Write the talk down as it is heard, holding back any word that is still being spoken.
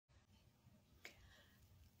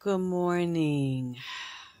Good morning,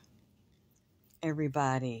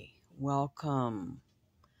 everybody. Welcome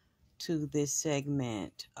to this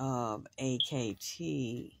segment of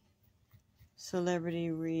AKT Celebrity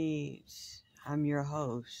Reads. I'm your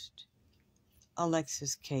host,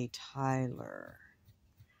 Alexis K. Tyler.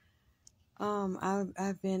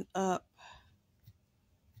 I've been up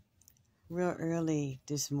real early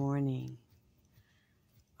this morning.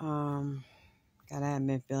 God, I haven't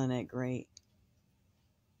been feeling that great.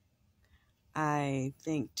 I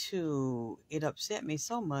think, too, it upset me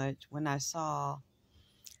so much when I saw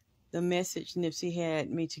the message Nipsey had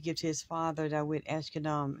me to give to his father, Dawitt,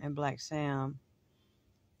 and Blacksam.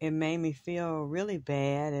 It made me feel really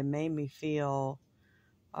bad. It made me feel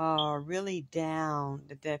really down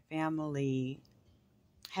that family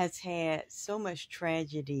has had so much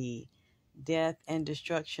tragedy, death and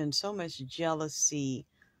destruction, so much jealousy,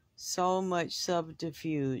 so much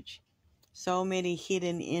subterfuge, so many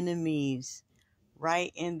hidden enemies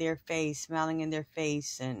right in their face, smiling in their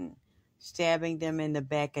face and stabbing them in the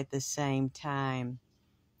back at the same time.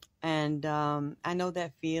 And I know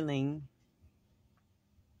that feeling.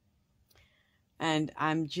 And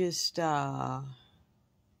I'm just, I'm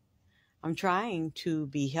trying to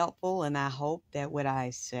be helpful, and I hope that what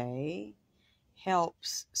I say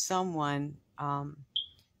helps someone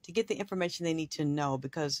to get the information they need to know,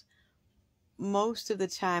 because most of the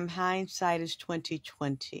time hindsight is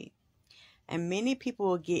 20/20. And many people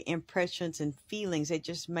will get impressions and feelings. They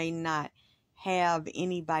just may not have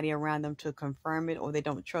anybody around them to confirm it, or they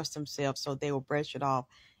don't trust themselves, so they will brush it off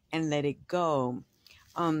and let it go.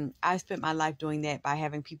 I spent my life doing that by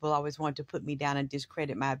having people always want to put me down and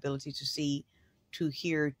discredit my ability to see, to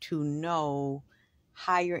hear, to know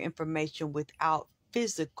higher information without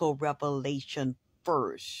physical revelation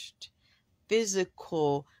first.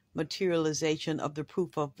 Physical materialization of the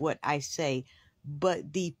proof of what I say.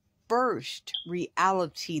 But the first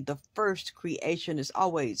reality, the first creation is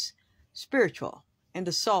always spiritual, in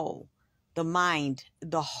the soul, the mind,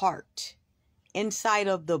 the heart, inside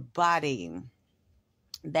of the body,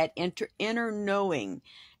 that inner knowing,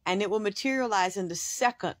 and it will materialize in the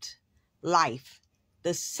second life,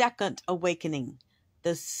 the second awakening,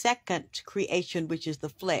 the second creation, which is the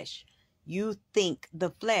flesh. You think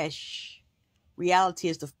the flesh reality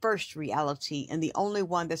is the first reality and the only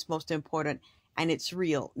one that's most important, and it's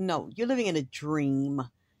real. No, you're living in a dream.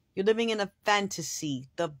 You're living in a fantasy.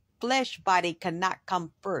 The flesh body cannot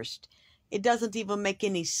come first. It doesn't even make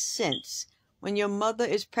any sense. When your mother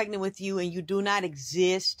is pregnant with you and you do not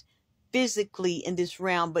exist physically in this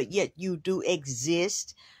realm, but yet you do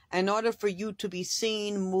exist, in order for you to be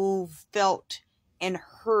seen, moved, felt, and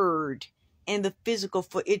heard in the physical,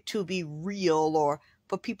 for it to be real, or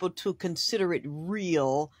for people to consider it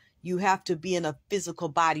real, you have to be in a physical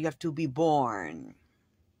body. You have to be born.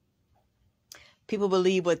 People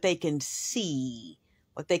believe what they can see,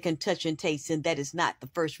 what they can touch and taste, and that is not the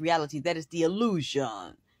first reality. That is the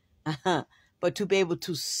illusion. But to be able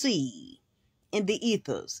to see in the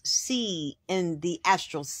ethers, see in the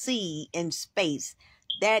astral, see in space,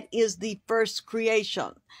 that is the first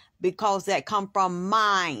creation, because that comes from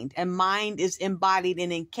mind, and mind is embodied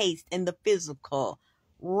and encased in the physical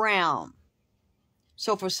realm.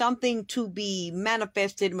 So for something to be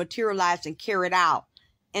manifested, materialized, and carried out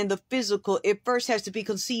in the physical, it first has to be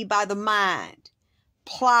conceived by the mind,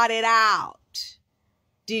 plotted out,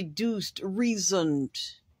 deduced, reasoned,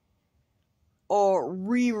 or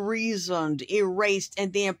re-reasoned, erased,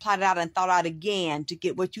 and then plotted out and thought out again to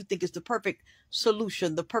get what you think is the perfect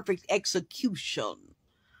solution, the perfect execution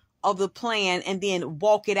of the plan, and then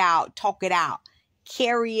walk it out, talk it out,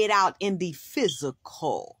 carry it out in the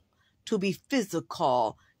physical. To be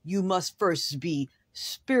physical, you must first be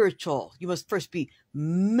spiritual. You must first be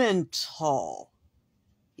mental.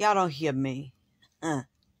 Y'all don't hear me. So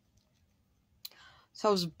I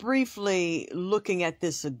was briefly looking at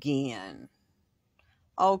this again.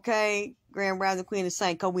 Okay, Grand Rising Queen and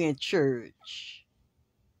Saint, because we in church.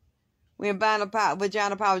 We in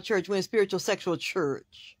Vagina Power Church. We're in spiritual sexual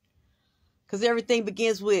church. Because everything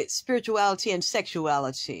begins with spirituality and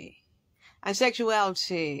sexuality. And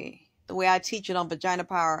sexuality, the way I teach it on vagina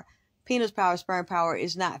power, penis power, sperm power,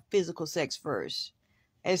 is not physical sex first.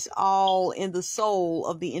 It's all in the soul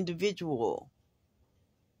of the individual.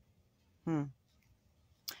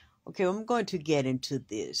 Okay, I'm going to get into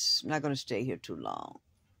this. I'm not going to stay here too long.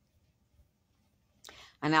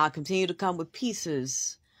 And I'll continue to come with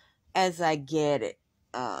pieces as I get it.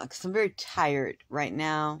 Because I'm very tired right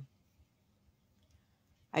now.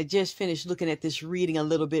 I just finished looking at this, reading a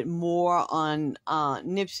little bit more on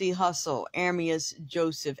Nipsey Hussle, Armias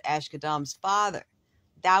Joseph Ashkedam's father,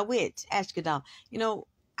 Dawitt Ashkedam. You know,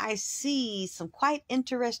 I see some quite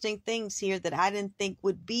interesting things here that I didn't think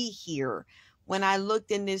would be here when I looked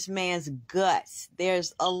in this man's guts.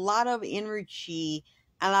 There's a lot of energy,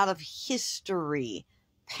 a lot of history,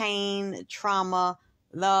 pain, trauma,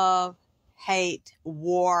 love, hate,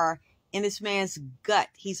 war in this man's gut.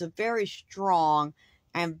 He's a very strong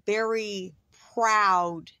and very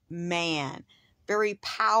proud man, very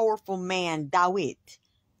powerful man, Dawitt,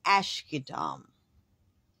 Ashkedam.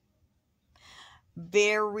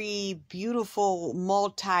 Very beautiful,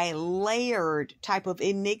 multi-layered type of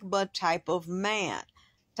enigma, type of man,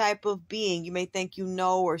 type of being. You may think you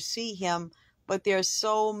know or see him, but there's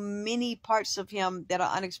so many parts of him that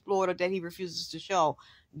are unexplored or that he refuses to show.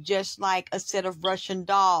 Just like a set of Russian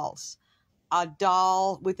dolls, a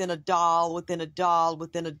doll within a doll within a doll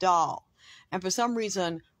within a doll. And for some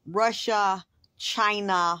reason, Russia,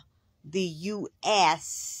 China, the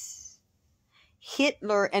U.S.,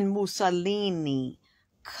 Hitler, and Mussolini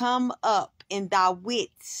come up in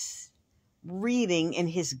Dawitt's reading in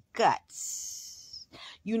his guts.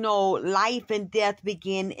 You know, life and death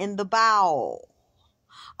begin in the bowel.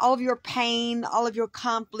 All of your pain, all of your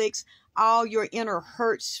conflicts, all your inner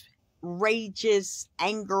hurts, rages,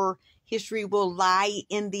 anger, history will lie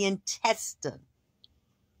in the intestine.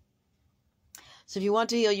 So if you want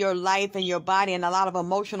to heal your life and your body and a lot of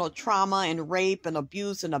emotional trauma and rape and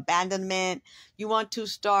abuse and abandonment, you want to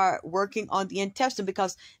start working on the intestine,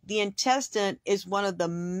 because the intestine is one of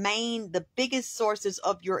the biggest sources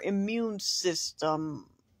of your immune system.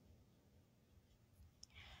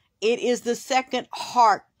 It is the second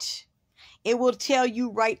heart. It will tell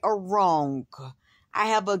you right or wrong. I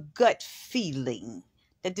have a gut feeling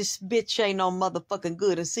that this bitch ain't no motherfucking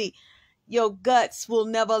good. And see, your guts will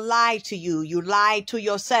never lie to you. You lie to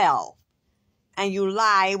yourself. And you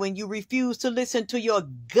lie when you refuse to listen to your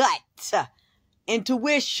gut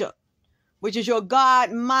intuition, which is your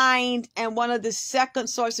God mind and one of the second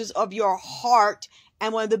sources of your heart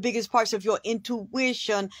and one of the biggest parts of your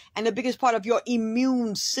intuition and the biggest part of your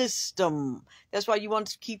immune system. That's why you want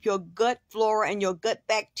to keep your gut flora and your gut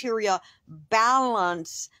bacteria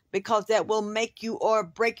balanced, because that will make you or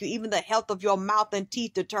break you. Even the health of your mouth and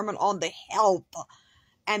teeth determine on the health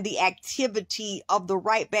and the activity of the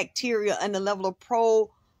right bacteria and the level of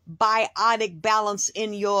probiotic balance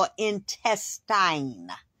in your intestine,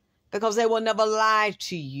 because they will never lie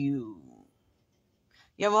to you.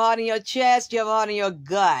 You have a heart in your chest, you have a heart in your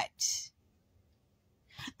gut.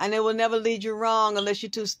 And it will never lead you wrong unless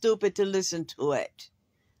you're too stupid to listen to it.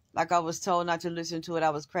 Like I was told not to listen to it.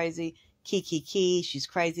 I was crazy. Kiki, she's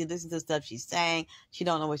crazy. Listen to the stuff she's saying. She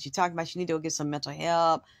don't know what she's talking about. She need to go get some mental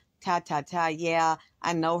help. Yeah,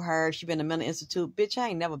 I know her. She been in a mental institute. Bitch, I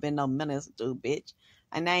ain't never been no mental institute, bitch.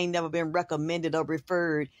 And I ain't never been recommended or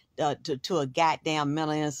referred to a goddamn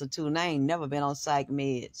mental institute. And I ain't never been on psych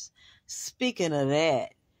meds. Speaking of that,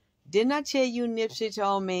 didn't I tell you Nipsey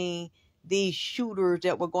told me these shooters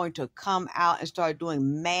that were going to come out and start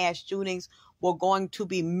doing mass shootings were going to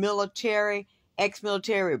be military,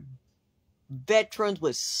 ex-military veterans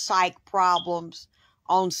with psych problems,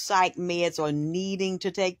 on psych meds or needing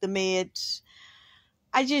to take the meds?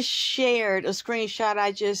 I just shared a screenshot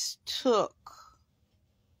I just took.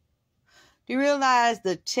 Do you realize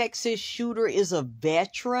the Texas shooter is a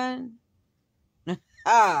veteran?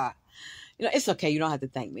 You know, it's okay. You don't have to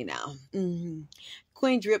thank me now.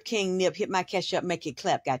 Queen Drip, King Nip, hit my cash up, make it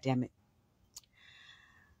clap, goddammit.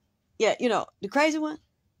 Yeah, you know, the crazy one?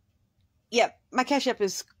 Yeah, my cash up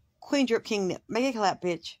is Queen Drip, King Nip. Make it clap,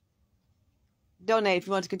 bitch. Donate if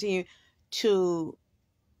you want to continue to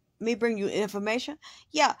me bring you information.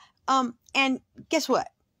 Yeah, and guess what?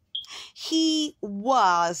 He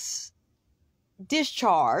was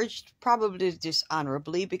discharged, probably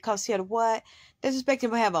dishonorably, because he had what? They suspect him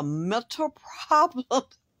to have a mental problem.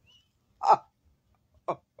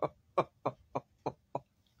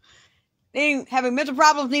 Having mental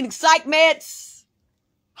problems, needing psych meds.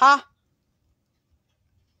 Huh?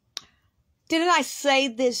 Didn't I say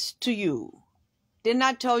this to you? Didn't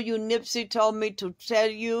I tell you Nipsey told me to tell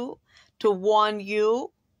you, to warn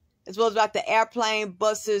you, as well as about the airplane,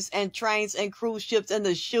 buses, and trains and cruise ships and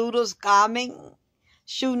the shooters coming?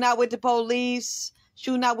 Shooting out with the police,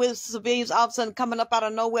 shooting out with civilians, all of a sudden coming up out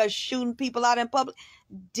of nowhere, shooting people out in public.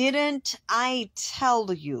 Didn't I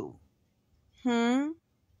tell you?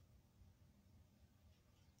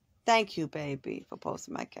 Thank you, baby, for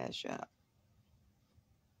posting my cash app.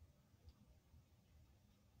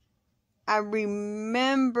 I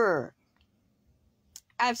remember.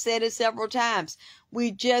 I've said it several times.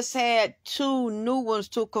 We just had 2 new ones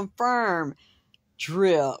to confirm.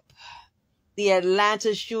 Drip. The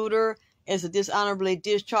Atlanta shooter, is a dishonorably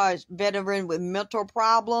discharged veteran with mental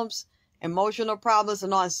problems, emotional problems,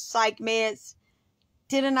 and on psych meds.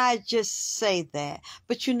 Didn't I just say that?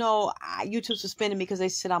 But you know, YouTube suspended me because they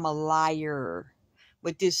said I'm a liar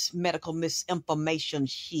with this medical misinformation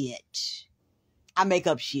shit. I make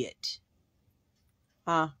up shit.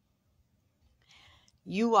 Huh?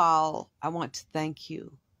 You all, I want to thank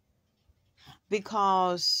you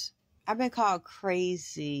because I've been called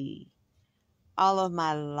crazy all of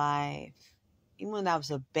my life. Even when I was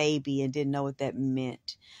a baby and didn't know what that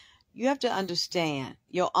meant. You have to understand,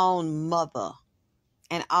 your own mother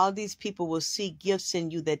and all these people will see gifts in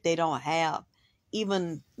you that they don't have.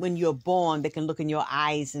 Even when you're born, they can look in your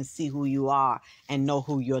eyes and see who you are and know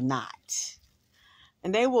who you're not.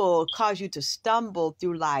 And they will cause you to stumble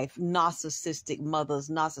through life. Narcissistic mothers,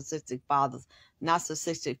 narcissistic fathers,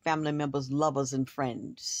 narcissistic family members, lovers, and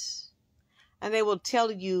friends. And they will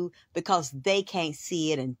tell you because they can't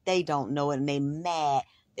see it and they don't know it and they're mad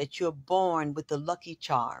that you're born with the lucky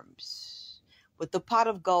charms, with the pot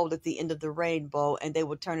of gold at the end of the rainbow, and they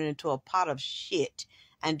will turn it into a pot of shit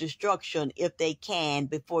and destruction if they can.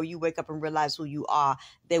 Before you wake up and realize who you are,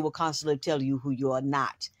 they will constantly tell you who you are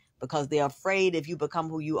not, because they're afraid if you become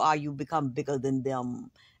who you are, you become bigger than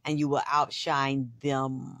them and you will outshine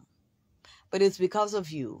them. But it's because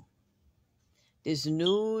of you. This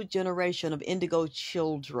new generation of indigo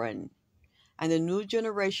children and the new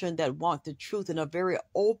generation that want the truth and are very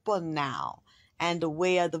open now and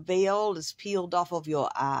aware the veil is peeled off of your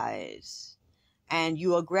eyes. And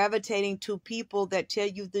you are gravitating to people that tell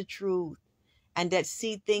you the truth and that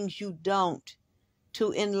see things you don't,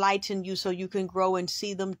 to enlighten you so you can grow and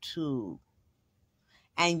see them too.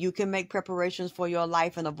 And you can make preparations for your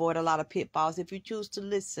life and avoid a lot of pitfalls if you choose to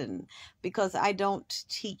listen. Because I don't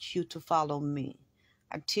teach you to follow me.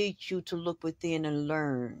 I teach you to look within and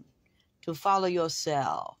learn, to follow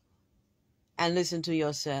yourself and listen to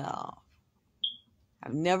yourself.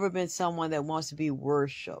 I've never been someone that wants to be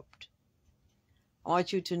worshipped. I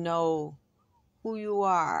want you to know who you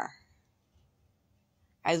are,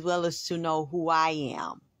 as well as to know who I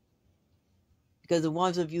am. Because the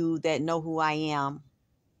ones of you that know who I am,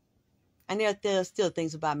 and there are still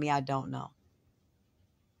things about me I don't know.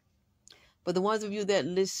 But the ones of you that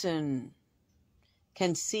listen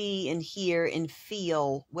can see and hear and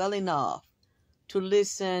feel well enough to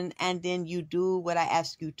listen, and then you do what I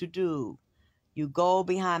ask you to do. You go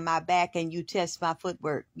behind my back and you test my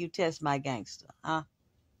footwork. You test my gangster, huh?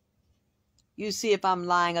 You see if I'm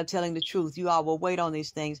lying or telling the truth. You all will wait on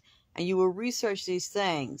these things and you will research these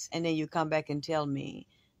things, and then you come back and tell me,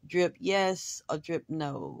 drip yes or drip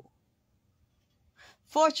no.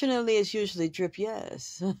 Fortunately, it's usually drip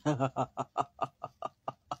yes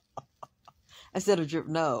instead of drip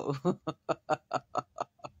no.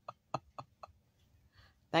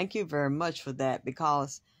 Thank you very much for that,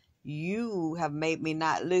 because you have made me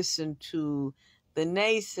not listen to the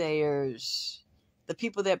naysayers, the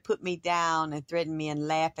people that put me down and threaten me and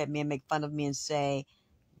laugh at me and make fun of me and say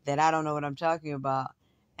that I don't know what I'm talking about.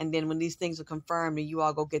 And then when these things are confirmed and you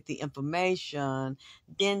all go get the information,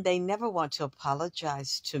 then they never want to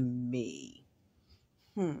apologize to me.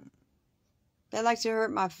 They like to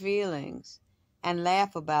hurt my feelings and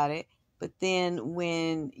laugh about it. But then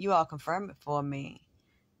when you all confirm it for me,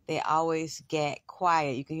 they always get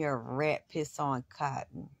quiet. You can hear a rat piss on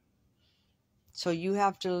cotton. So you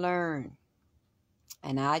have to learn.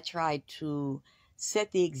 And I try to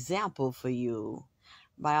set the example for you.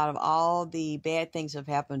 By out of all the bad things that have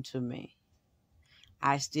happened to me,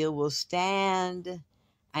 I still will stand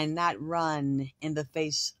and not run in the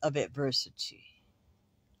face of adversity.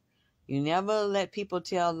 You never let people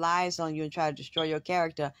tell lies on you and try to destroy your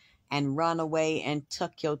character and run away and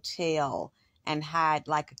tuck your tail and hide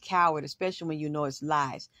like a coward, especially when you know it's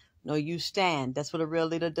lies. No, you stand. That's what a real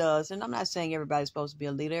leader does. And I'm not saying everybody's supposed to be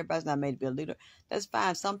a leader. Everybody's not made to be a leader. That's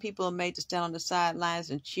fine. Some people are made to stand on the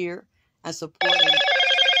sidelines and cheer and support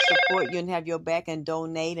you and have your back and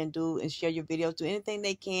donate and do and share your videos, do anything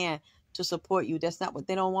they can to support you. That's not what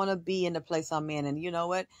they don't want to be in the place I'm in. And you know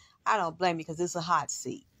what? I don't blame you, because it's a hot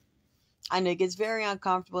seat. And it gets very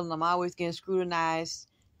uncomfortable, and I'm always getting scrutinized,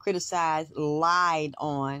 criticized, lied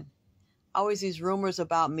on. Always these rumors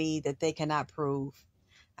about me that they cannot prove.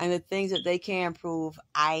 And the things that they can prove,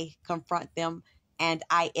 I confront them and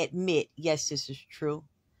I admit, yes, this is true.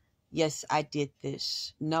 Yes, I did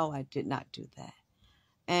this. No, I did not do that.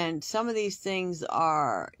 And some of these things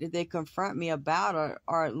that they confront me about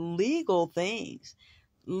are legal things.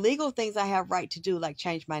 Legal things I have right to do, like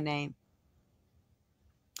change my name.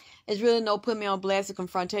 There's really no putting me on blast or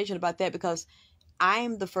confrontation about that, because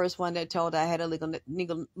I'm the first one that told I had a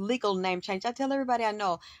legal name change. I tell everybody I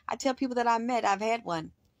know. I tell people that I met I've had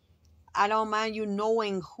one. I don't mind you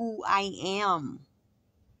knowing who I am.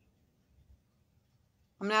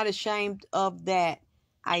 I'm not ashamed of that.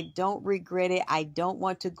 I don't regret it. I don't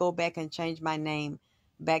want to go back and change my name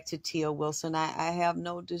back to Tia Wilson. I have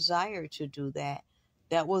no desire to do that.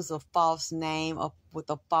 That was a false name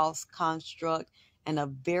with a false construct and a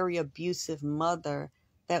very abusive mother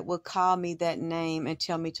that would call me that name and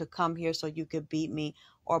tell me to come here so you could beat me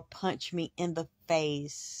or punch me in the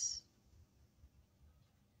face.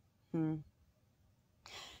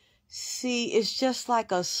 See, it's just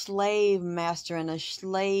like a slave master and a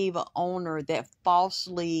slave owner that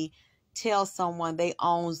falsely tells someone they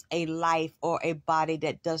owns a life or a body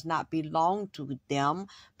that does not belong to them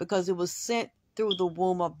because it was sent through the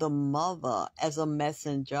womb of the mother as a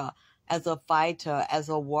messenger, as a fighter, as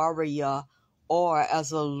a warrior, or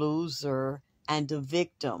as a loser and a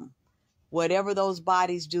victim. Whatever those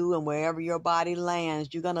bodies do and wherever your body lands,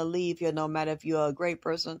 you're going to leave here no matter if you're a great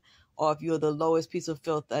person or if you're the lowest piece of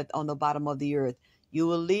filth on the bottom of the earth. You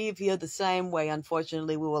will leave here the same way.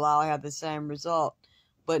 Unfortunately, we will all have the same result.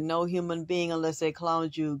 But no human being, unless they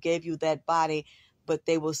cloned you, gave you that body. But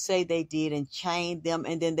they will say they did and chain them,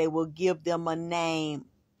 and then they will give them a name,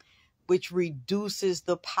 which reduces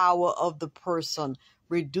the power of the person,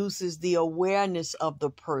 reduces the awareness of the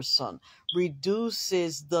person,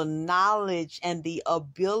 reduces the knowledge and the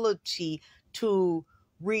ability to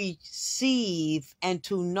receive and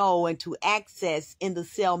to know and to access in the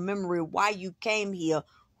cell memory why you came here,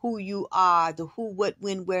 who you are, the who, what,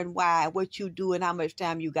 when, where, and why, what you do and how much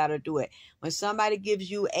time you got to do it. When somebody gives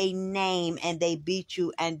you a name and they beat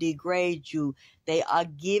you and degrade you, they are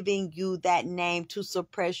giving you that name to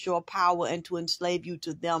suppress your power and to enslave you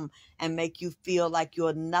to them and make you feel like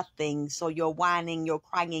you're nothing. So you're whining, you're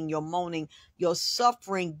crying, you're moaning. Your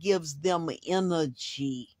suffering gives them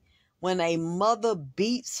energy. When a mother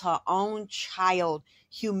beats her own child,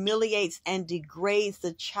 humiliates and degrades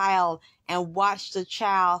the child, and watch the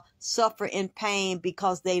child suffer in pain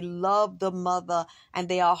because they love the mother and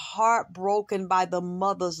they are heartbroken by the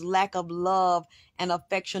mother's lack of love and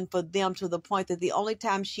affection for them, to the point that the only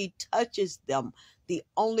time she touches them, the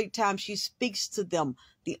only time she speaks to them,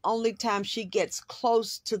 the only time she gets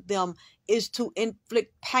close to them is to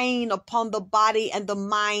inflict pain upon the body and the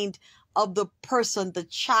mind of the person, the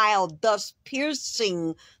child, thus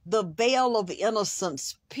piercing the veil of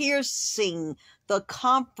innocence, piercing the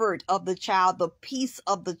comfort of the child, the peace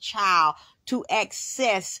of the child, to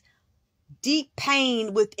access deep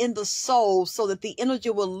pain within the soul so that the energy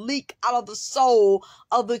will leak out of the soul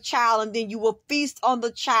of the child, and then you will feast on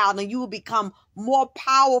the child and you will become more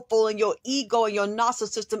powerful in your ego and your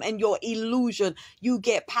narcissism and your illusion. You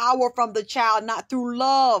get power from the child, not through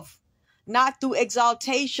love, not through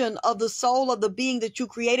exaltation of the soul of the being that you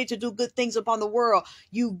created to do good things upon the world.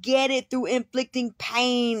 You get it through inflicting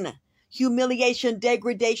pain, humiliation,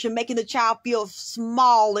 degradation, making the child feel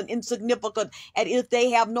small and insignificant, and if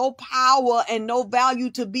they have no power and no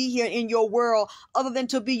value to be here in your world other than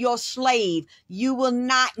to be your slave. You will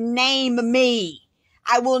not name me.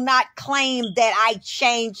 I will not claim that I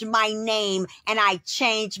changed my name and I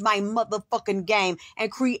changed my motherfucking game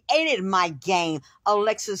and created my game.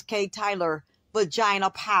 Alexis K. Tyler, vagina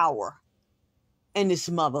power in this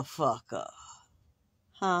motherfucker.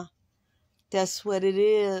 Huh? That's what it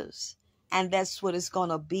is. And that's what it's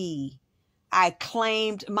gonna be. I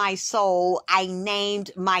claimed my soul, I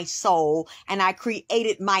named my soul, and I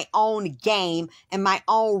created my own game and my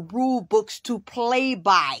own rule books to play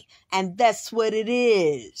by. And that's what it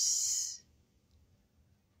is.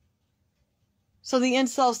 So the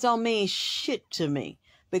insults don't mean shit to me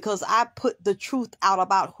because I put the truth out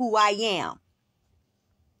about who I am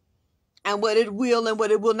and what it will and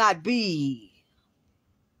what it will not be.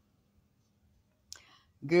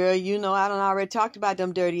 Girl, you know I done already talked about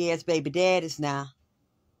them dirty ass baby daddies now,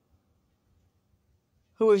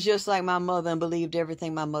 who was just like my mother and believed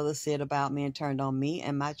everything my mother said about me and turned on me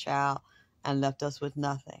and my child and left us with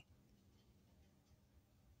nothing.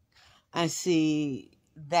 And see,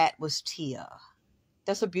 that was Tia.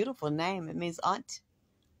 That's a beautiful name. It means aunt,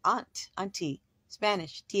 auntie,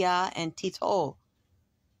 Spanish, Tia and Tito.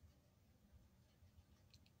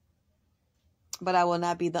 But I will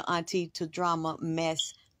not be the auntie to drama,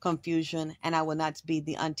 mess, confusion, and I will not be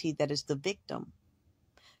the auntie that is the victim.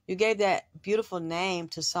 You gave that beautiful name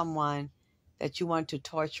to someone that you want to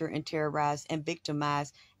torture and terrorize and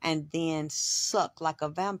victimize and then suck like a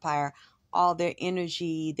vampire all their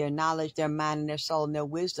energy, their knowledge, their mind, and their soul, and their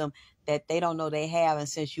wisdom that they don't know they have. And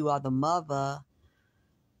since you are the mother,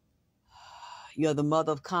 You're the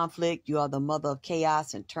mother of conflict. You are the mother of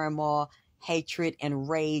chaos and turmoil, hatred and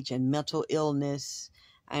rage and mental illness.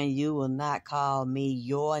 And you will not call me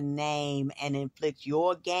your name and inflict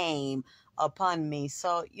your game upon me.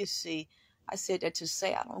 So, you see, I said that to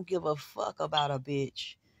say I don't give a fuck about a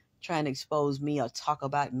bitch trying to expose me or talk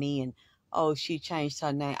about me. And, oh, she changed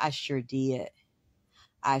her name. I sure did.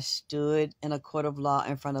 I stood in a court of law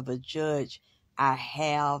in front of a judge. I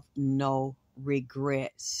have no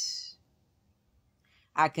regrets.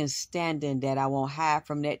 I can stand in that. I won't hide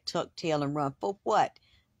from that, tuck tail and run. For what?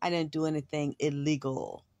 I didn't do anything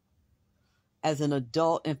illegal. As an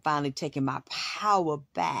adult and finally taking my power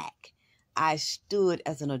back, I stood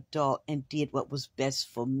as an adult and did what was best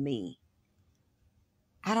for me.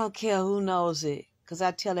 I don't care who knows it, because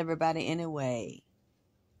I tell everybody anyway.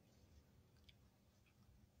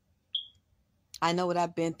 I know what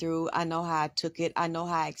I've been through. I know how I took it. I know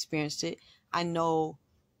how I experienced it. I know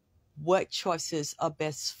what choices are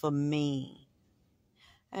best for me.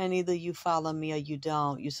 And either you follow me or you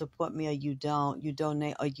don't. You support me or you don't. You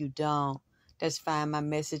donate or you don't. That's fine, my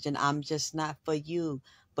message, and I'm just not for you.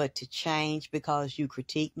 But to change because you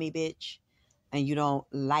critique me, bitch, and you don't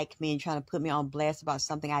like me and trying to put me on blast about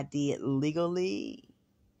something I did legally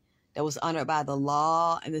that was honored by the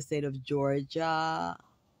law in the state of Georgia.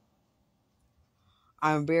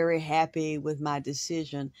 I'm very happy with my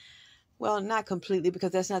decision. Well, not completely,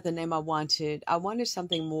 because that's not the name I wanted. I wanted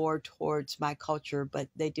something more towards my culture, but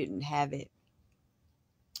they didn't have it.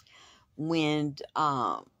 When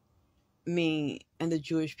me and the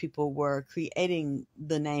Jewish people were creating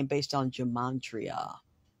the name based on gematria.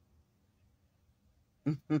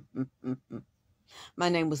 My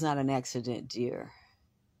name was not an accident, dear.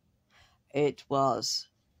 It was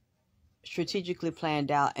strategically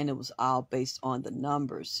planned out, and it was all based on the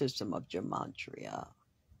number system of gematria.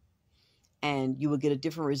 And you will get a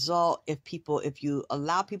different result if you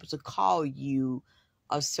allow people to call you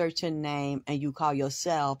a certain name and you call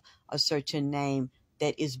yourself a certain name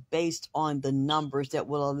that is based on the numbers that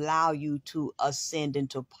will allow you to ascend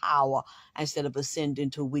into power instead of ascend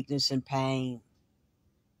into weakness and pain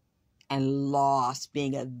and loss,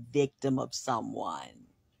 being a victim of someone.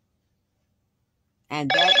 And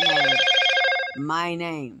that name, my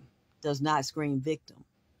name, does not scream victim.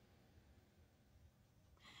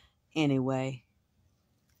 Anyway,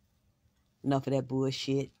 enough of that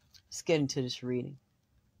bullshit. Let's get into this reading.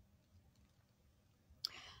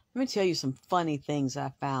 Let me tell you some funny things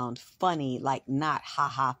I found. Funny, like not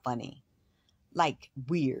ha-ha funny. Like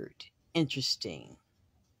weird, interesting.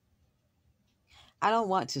 I don't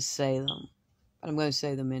want to say them, but I'm going to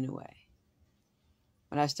say them anyway.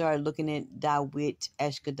 When I started looking at Dawitt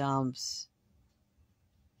Ashkadam's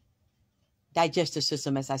digestive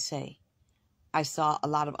system, as I say, I saw a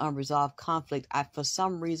lot of unresolved conflict. For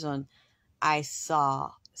some reason, I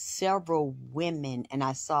saw several women, and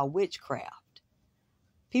I saw witchcraft.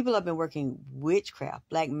 People have been working witchcraft,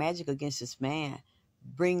 black magic against this man,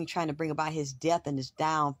 trying to bring about his death and his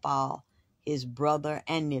downfall, his brother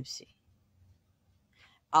and Nipsey.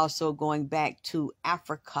 Also going back to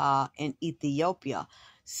Africa and Ethiopia.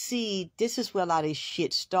 See, this is where a lot of this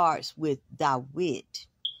shit starts with Dawitt.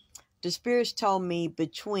 The spirits told me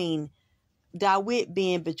Dawitt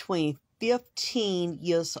being between 15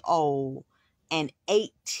 years old and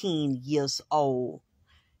 18 years old,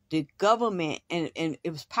 the government, and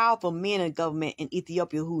it was powerful men in government in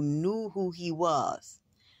Ethiopia who knew who he was.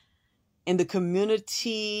 And the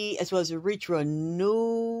community, as well as the ritual,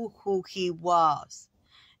 knew who he was.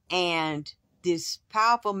 And this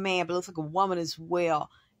powerful man, but looks like a woman as well,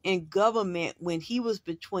 in government, when he was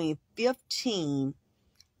between 15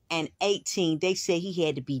 and 18, they said he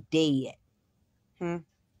had to be dead.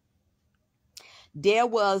 There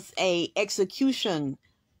was a execution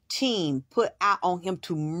team put out on him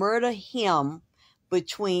to murder him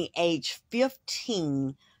between age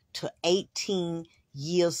 15 to 18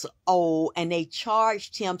 years old, and they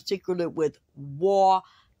charged him particularly with war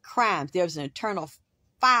crimes. There's an eternal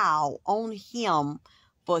file on him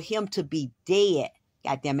for him to be dead,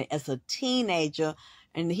 goddamn it, as a teenager,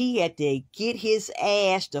 and he had to get his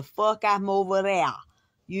ass the fuck out over there.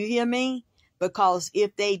 You hear me? Because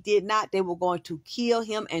if they did not, they were going to kill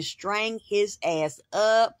him and string his ass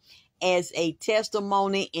up as a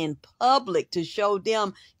testimony in public to show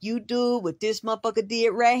them, you do what this motherfucker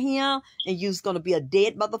did right here, and you's going to be a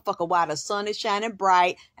dead motherfucker while the sun is shining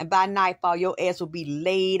bright, and by nightfall, your ass will be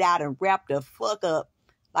laid out and wrapped the fuck up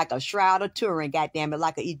like a shroud of Turin, goddamn it,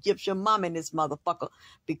 like an Egyptian mummy in this motherfucker,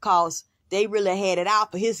 because they really had it out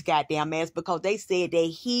for his goddamn ass, because they said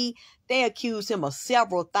that they accused him of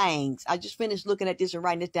several things. I just finished looking at this and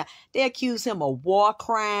writing this down. They accused him of war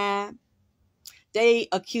crime. They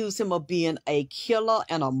accuse him of being a killer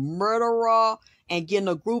and a murderer and getting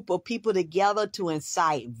a group of people together to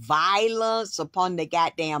incite violence upon the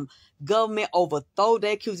goddamn government overthrow.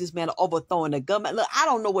 They accuse this man of overthrowing the government. Look, I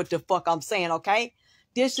don't know what the fuck I'm saying, okay?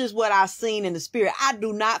 This is what I've seen in the spirit. I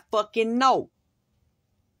do not fucking know.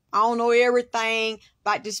 I don't know everything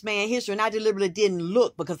about this man's history, and I deliberately didn't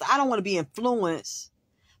look because I don't want to be influenced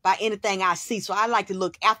by anything I see. So I like to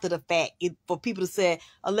look after the fact for people to say,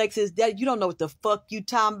 Alexis, that you don't know what the fuck you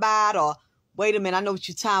talking about, or wait a minute, I know what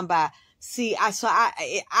you talking about. See,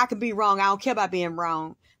 I can be wrong. I don't care about being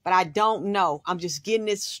wrong, but I don't know. I'm just getting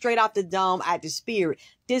this straight off the dome, out the spirit.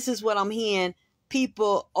 This is what I'm hearing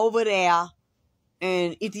people over there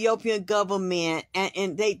and Ethiopian government,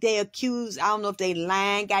 and they accuse, I don't know if they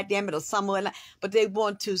lying, goddamn it, or somewhere, but they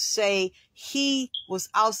want to say he was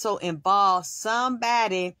also involved,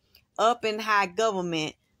 somebody up in high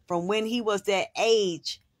government from when he was that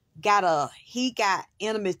age, he got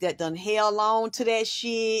enemies that done held on to that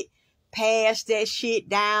shit, passed that shit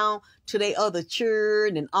down to their other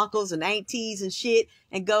children and uncles and aunties and shit,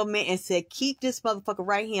 and government, and said, keep this motherfucker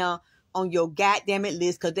right here on your goddamn it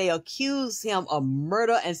list, because they accused him of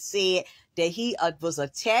murder and said that he was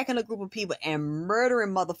attacking a group of people and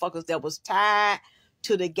murdering motherfuckers that was tied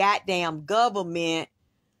to the goddamn government,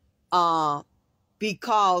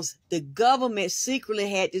 because the government secretly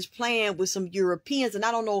had this plan with some Europeans. And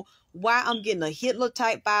I don't know why I'm getting a Hitler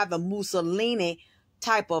type vibe, a Mussolini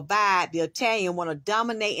type of vibe. The Italian want to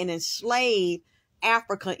dominate and enslave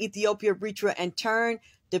Africa, Ethiopia, Eritrea, and turn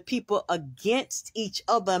the people against each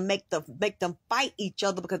other, make them fight each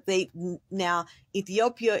other, because now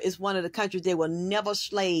Ethiopia is one of the countries they were never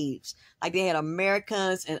slaves. Like they had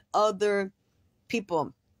Americans and other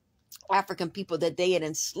people, African people that they had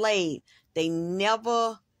enslaved. They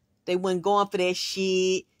weren't going for that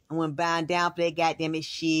shit and went bowing down for that goddamn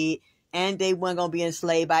shit, and they weren't gonna be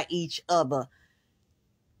enslaved by each other.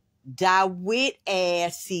 Dawitt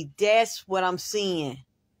ass, see, that's what I'm saying.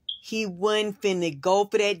 He wasn't finna go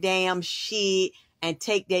for that damn shit and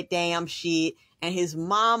take that damn shit. And his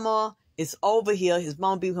mama is over here. His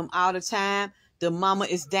mama be with him all the time. The mama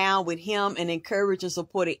is down with him and encouraged and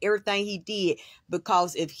supported everything he did.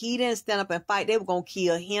 Because if he didn't stand up and fight, they were going to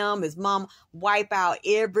kill him, his mama, wipe out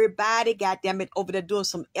everybody. Goddamn it, over there doing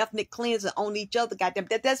some ethnic cleansing on each other. Goddamn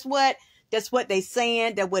it. That's what they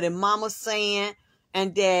saying. That's what his mama's saying.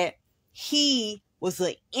 And that he was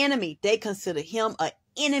an enemy. They consider him an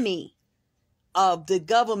enemy of the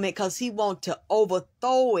government because he want to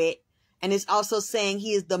overthrow it. And it's also saying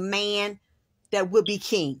he is the man that would be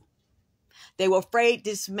king. They were afraid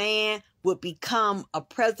this man would become a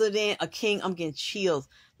president, a king. I'm getting chills.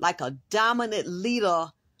 Like a dominant leader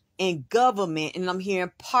in government, and I'm here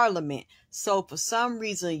in parliament. So for some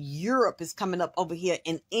reason, Europe is coming up over here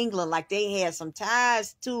in England, like they had some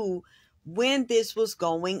ties to when this was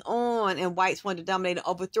going on, and whites wanted to dominate and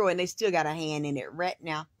overthrow it, and they still got a hand in it right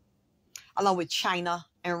now, along with China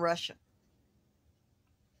and Russia.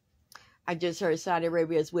 I just heard Saudi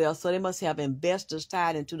Arabia as well. So they must have investors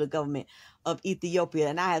tied into the government of Ethiopia.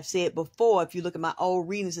 And I have said before, if you look at my old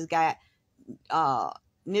readings, it's got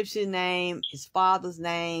Nipsey's name, his father's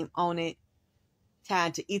name on it,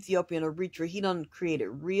 tied to Ethiopia and Eritrea. He done created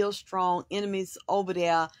real strong enemies over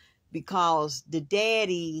there because the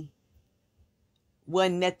daddy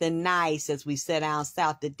wasn't nothing nice, as we said down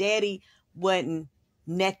south. The daddy wasn't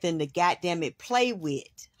nothing to goddamn it play with,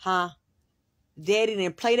 huh? Daddy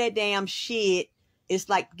didn't play that damn shit. It's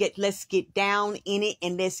like, let's get down in it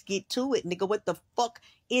and let's get to it. Nigga, what the fuck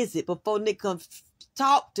is it? Before nigga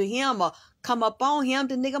talk to him or come up on him,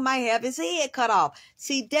 the nigga might have his head cut off.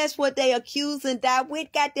 See, that's what they accusing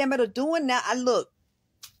Dawitt, goddamn it, of doing now. Look.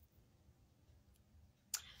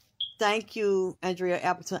 Thank you, Andrea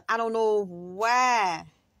Appleton. I don't know why.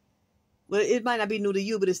 Well, it might not be new to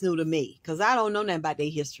you, but it's new to me. Because I don't know nothing about their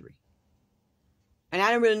history. And I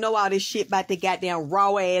didn't really know all this shit about the goddamn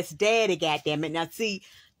raw-ass daddy, goddamn it. Now, see,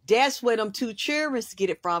 that's where them two children get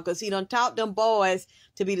it from. Because he done taught them boys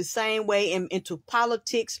to be the same way into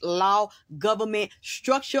politics, law, government,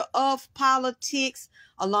 structure of politics,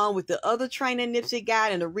 along with the other training Nipsey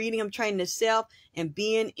got and the reading him training himself and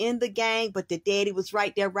being in the gang. But the daddy was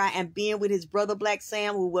right there, right, and being with his brother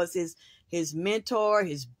Blacksam, who was his mentor,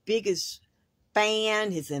 his biggest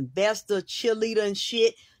fan, his investor, cheerleader and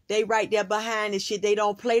shit. They right there behind this shit. They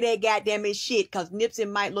don't play that goddamn shit because Nipsey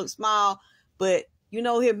might look small, but you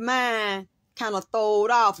know his mind kind of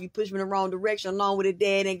throwed off. You push me in the wrong direction along with his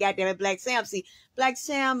dad and goddamn it Blacksam. See,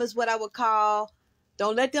 Blacksam is what I would call,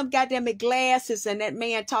 don't let them goddamn it glasses and that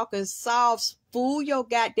man talking soft fool your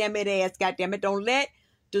goddamn it ass, goddamn it. Don't let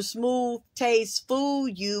the smooth taste fool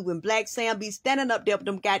you when Blacksam be standing up there with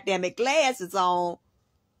them goddamn glasses on,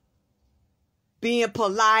 being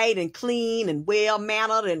polite and clean and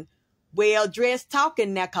well-mannered and well-dressed,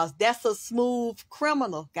 talking now, because that's a smooth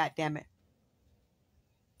criminal, goddammit.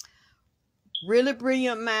 Really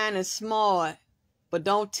brilliant mind and smart, but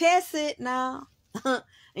don't test it now. And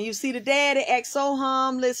you see the daddy act so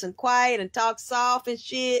harmless and quiet and talk soft and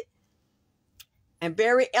shit, and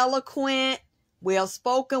very eloquent,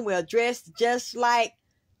 well-spoken, well-dressed, just like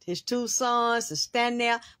his two sons, and stand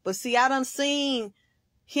there. But see, I done seen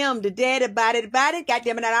him, the daddy, body,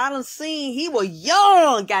 goddammit, I done seen he was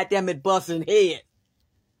young, goddammit, busting head.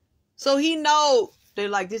 So he know, they're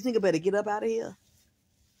like, this nigga better get up out of here.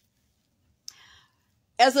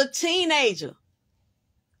 As a teenager,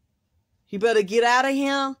 he better get out of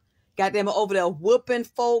here. Goddammit, over there whooping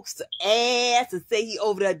folks' ass and say he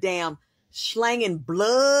over there damn slanging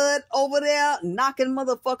blood over there, knocking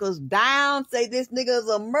motherfuckers down, say this nigga is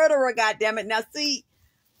a murderer, goddammit. Now see,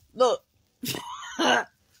 look, say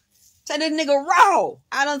this nigga raw.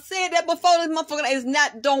 I done said that before. This motherfucker is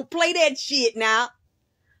not, don't play that shit now.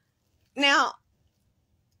 Now,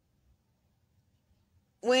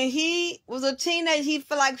 when he was a teenager, he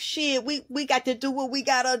felt like, shit, we got to do what we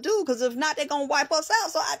gotta do, because if not, they're gonna wipe us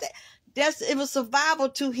out. So it was survival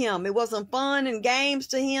to him. It wasn't fun and games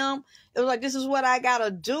to him. It was like, this is what I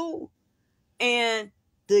gotta do. And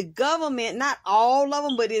the government, not all of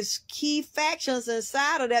them, but it's key factions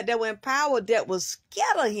inside of that were in power that was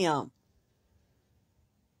scared of him.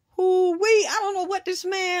 I don't know what this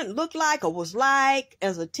man looked like or was like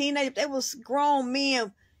as a teenager. They was grown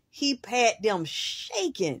men. He had them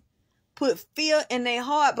shaking, put fear in their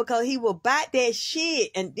heart because he would bite that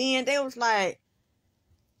shit. And then they was like,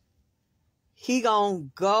 he gonna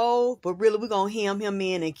go, but really we're gonna hem him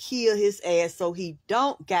in and kill his ass so he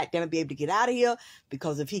don't, goddamn it, be able to get out of here.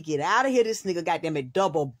 Because if he get out of here, this nigga, goddamn it,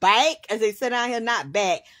 double back, as they said out here, not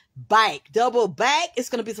back, bike, double back, it's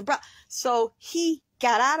gonna be some problem. So he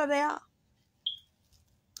got out of there.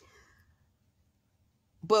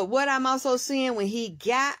 But what I'm also seeing, when he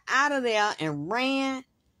got out of there and ran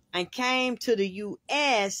and came to the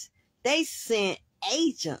U.S., they sent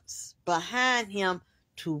agents behind him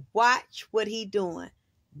to watch what he doing.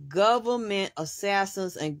 Government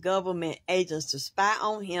assassins and government agents to spy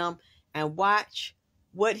on him and watch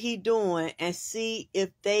what he doing and see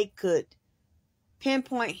if they could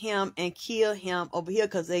pinpoint him and kill him over here,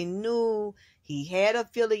 because they knew he had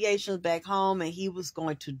affiliations back home and he was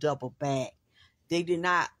going to double back. They did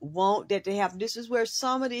not want that to happen. This is where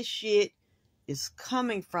some of this shit is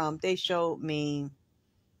coming from. They showed me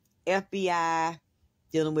FBI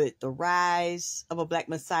dealing with the rise of a black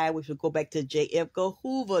messiah, which would go back to J. Edgar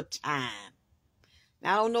Hoover time.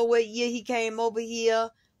 Now, I don't know what year he came over here,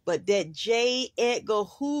 but that J. Edgar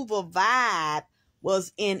Hoover vibe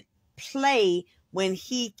was in play when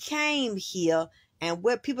he came here. And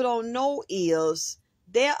what people don't know is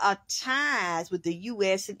there are ties with the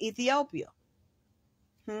U.S. and Ethiopia.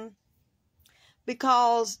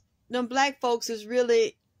 Because them black folks is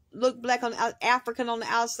really look black on African on the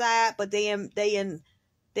outside, but they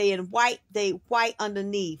white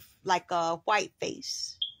underneath, like a white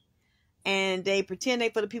face, and they pretend they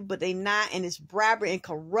for the people, but they not. And it's bribery and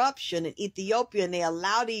corruption in Ethiopia, and they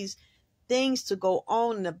allow these things to go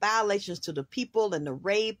on, and the violations to the people, and the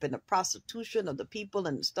rape and the prostitution of the people,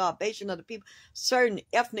 and the starvation of the people, certain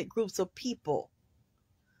ethnic groups of people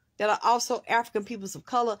that are also African peoples of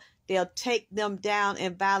color. They'll take them down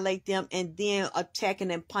and violate them, and then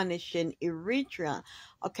attacking and punishing Eritrea.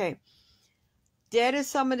 Okay, that is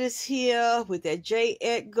some of this here with that J.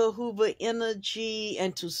 Edgar Hoover energy,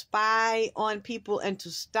 and to spy on people and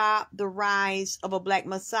to stop the rise of a black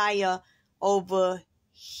messiah over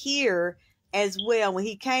here as well. When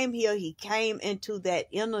he came here, he came into that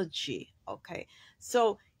energy. Okay,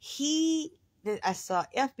 so I saw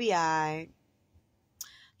FBI.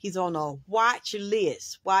 He's on a watch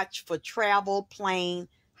list. Watch for travel, plane.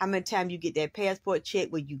 How many times you get that passport check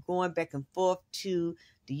where you going back and forth to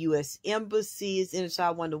the U.S. embassies. And so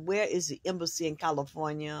I wonder, where is the embassy in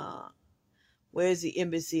California? Where is the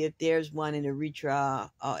embassy if there's one in Eritrea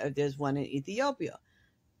or if there's one in Ethiopia?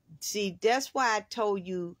 See, that's why I told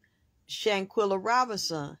you, Shanquilla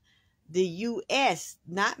Robinson, the U.S.,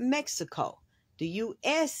 not Mexico, the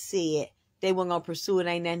U.S. said they weren't going to pursue it.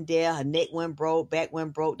 Ain't nothing there. Her neck went broke, back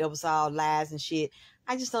went broke. That was all lies and shit.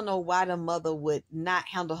 I just don't know why the mother would not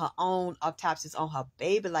handle her own autopsies on her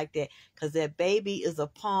baby like that. Because that baby is a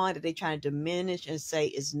pawn that they're trying to diminish and say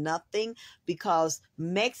is nothing. Because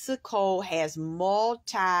Mexico has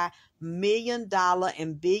multi-million-dollar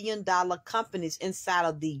and billion-dollar companies inside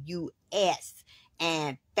of the U.S.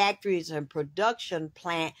 and factories and production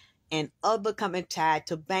plant and other companies tied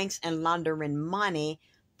to banks and laundering money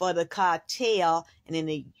for the cartel. And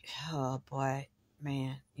then oh boy,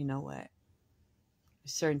 man, you know what?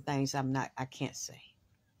 Certain things I can't say.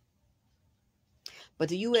 But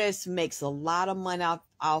the U.S. makes a lot of money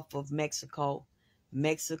off of Mexico.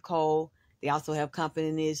 They also have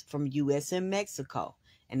companies from U.S. and Mexico.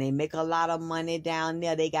 And they make a lot of money down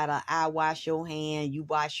there. They got a I wash your hand, you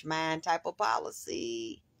wash mine type of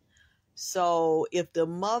policy. So if the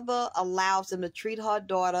mother allows them to treat her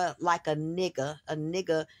daughter like a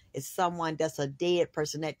nigga is someone that's a dead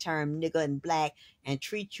person, that term nigga in black, and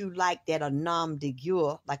treat you like that, a nom de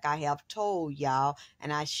guerre, like I have told y'all.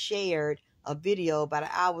 And I shared a video about an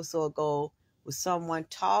hour or so ago with someone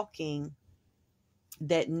talking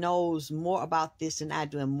that knows more about this than I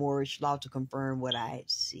do in Moorish law to confirm what I had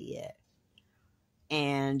said.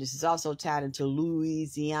 And this is also tied into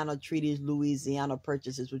Louisiana treaties, Louisiana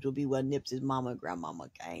purchases, which will be where Nipsey's mama and grandmama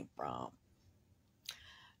came from.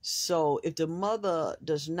 So if the mother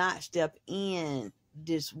does not step in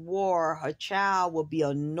this war, her child will be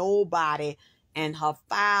a nobody and her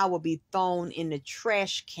file will be thrown in the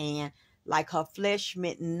trash can like her flesh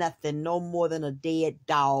meant nothing, no more than a dead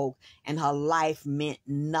dog, and her life meant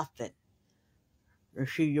nothing.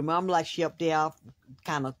 Your mom like she up there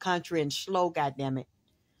kind of country and slow, goddammit.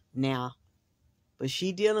 Now, but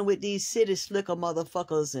she dealing with these city slicker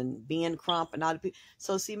motherfuckers and being Crump and all the people.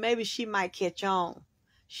 So see, maybe she might catch on.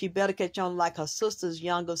 She better catch on like her sister's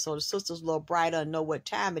younger, so the sister's a little brighter and know what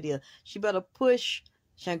time it is. She better push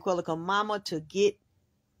Shanquelica mama to get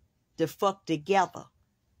the fuck together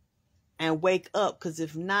and wake up, because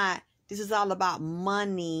if not, this is all about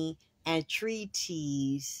money and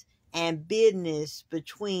treaties and business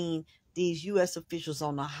between these U.S. officials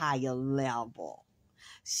on a higher level.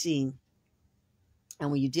 See,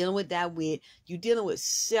 and when you're dealing with Dawitt, you're dealing with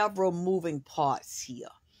several moving parts here,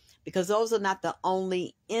 because those are not the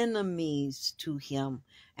only enemies to him.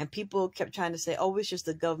 And people kept trying to say, oh, it's just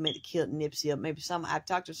the government that killed Nipsey. Or maybe I've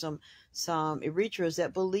talked to some Eritreans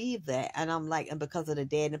that believe that. And I'm like, and because of the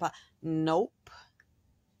dad and the nope.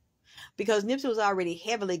 Because Nipsey was already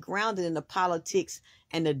heavily grounded in the politics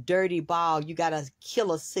and the dirty ball. You got to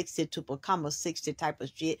kill a 60 to become a 60 type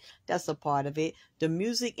of shit. That's a part of it. The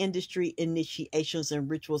music industry initiations and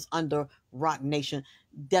rituals under Rock Nation.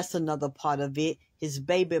 That's another part of it. His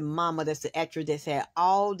baby mama, that's the actress that's had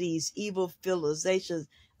all these evil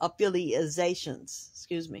affiliations.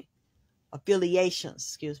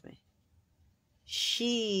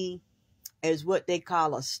 She is what they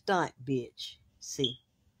call a stunt bitch. See,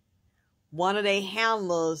 one of their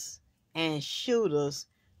handlers and shooters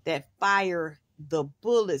that fire the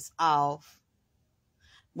bullets off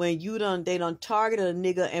when they done targeted a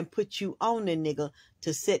nigga and put you on the nigga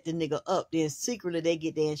to set the nigga up. Then secretly they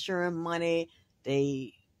get their insurance money,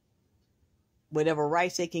 whatever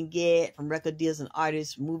rights they can get from record deals and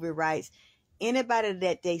artists, movie rights, anybody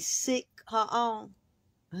that they sick her on,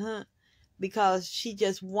 because she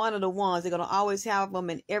just one of the ones. They're going to always have them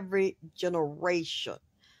in every generation.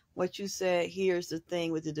 What you said, here's the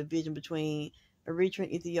thing with the division between Eritrea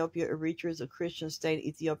and Ethiopia. Eritrea is a Christian state.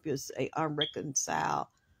 Ethiopia is an unreconciled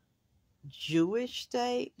Jewish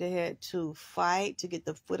state. They had to fight to get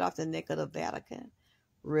the foot off the neck of the Vatican.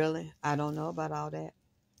 Really? I don't know about all that.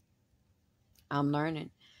 I'm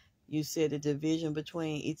learning. You said the division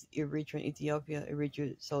between Eritrea and Ethiopia.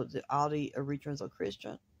 So all the Eritreans are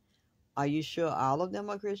Christian. Are you sure all of them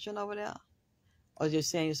are Christian over there? Or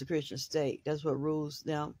just saying it's a Christian state? That's what rules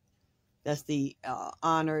them. That's the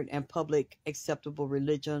honored and public acceptable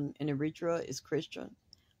religion in Eritrea is Christian,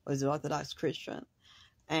 or is it Orthodox Christian?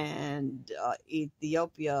 And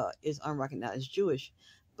Ethiopia is unrecognized Jewish.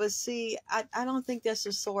 But see, I don't think that's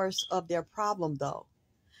the source of their problem, though.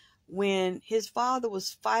 When his father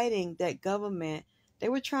was fighting that government, they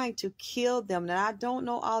were trying to kill them. Now, I don't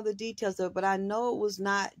know all the details of it, but I know it was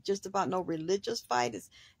not just about no religious fight.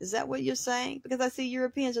 Is that what you're saying? Because I see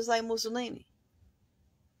Europeans just like Mussolini.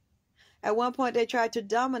 At one point, they tried to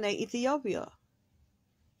dominate Ethiopia.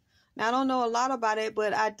 Now, I don't know a lot about it,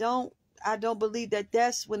 but I don't believe that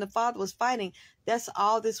that's when the father was fighting. That's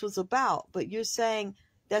all this was about. But you're saying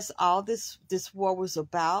that's all this war was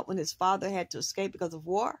about, when his father had to escape because of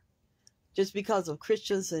war, just because of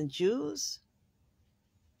Christians and Jews?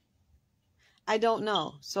 I don't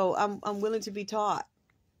know. So I'm willing to be taught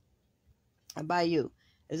by you.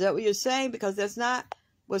 Is that what you're saying? Because that's not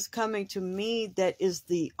what's coming to me. That is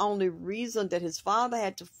the only reason that his father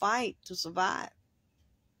had to fight to survive.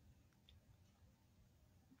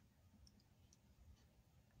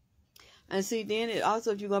 And see, then it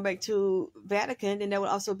also, if you go back to Vatican, then that would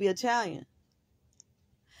also be Italian.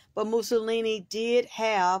 But Mussolini did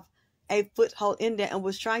have a foothold in there and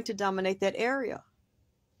was trying to dominate that area.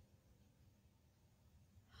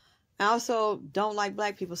 I also don't like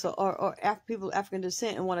black people, so or people of African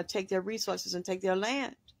descent, and want to take their resources and take their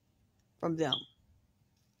land from them.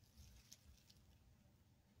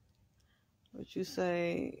 What you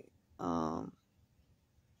say? So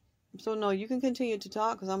no, you can continue to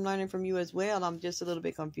talk because I'm learning from you as well. I'm just a little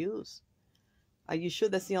bit confused. Are you sure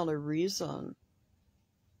that's the only reason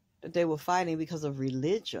that they were fighting, because of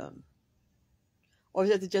religion? Or is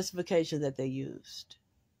that the justification that they used?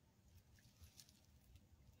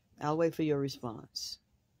 I'll wait for your response.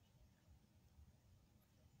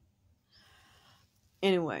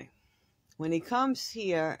 Anyway, when it comes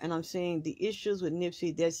here, and I'm saying the issues with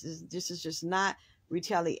Nipsey, this is just not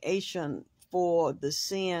retaliation for the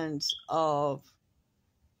sins of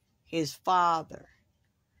his father.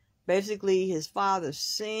 Basically, his father's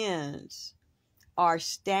sins are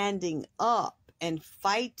standing up and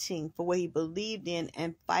fighting for what he believed in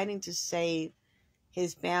and fighting to save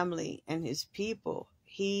his family and his people.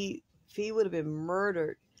 If he would have been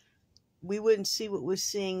murdered, we wouldn't see what we're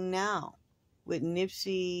seeing now with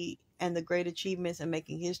Nipsey and the great achievements and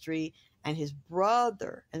making history, and his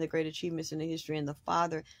brother and the great achievements in the history, and the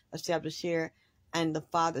father established here, and the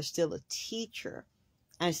father still a teacher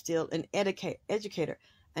and still an educator.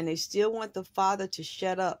 And they still want the father to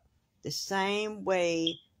shut up the same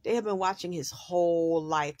way. They have been watching his whole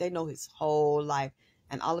life. They know his whole life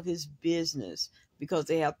and all of his business, because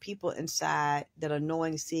they have people inside that are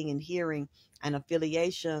knowing, seeing, and hearing, and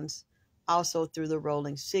affiliations also through the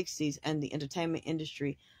rolling 60s and the entertainment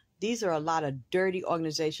industry. These are a lot of dirty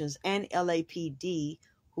organizations, and LAPD,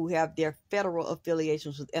 who have their federal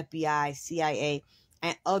affiliations with FBI, CIA,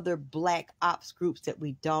 and other black ops groups that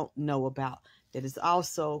we don't know about. That is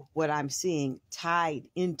also what I'm seeing tied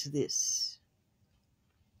into this.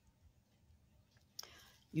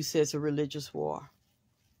 You said it's a religious war.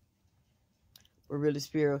 We're really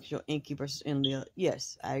spiritual, Inky versus Enlil.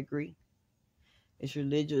 Yes, I agree. It's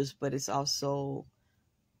religious, but it's also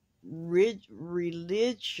religion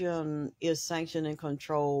is sanctioned and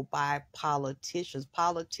controlled by politicians,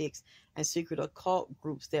 politics, and secret occult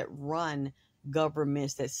groups that run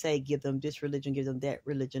governments that say give them this religion, give them that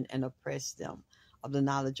religion, and oppress them of the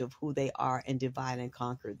knowledge of who they are and divide and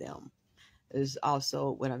conquer them. Is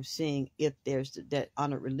also what I'm seeing, if there's that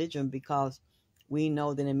honored religion, because we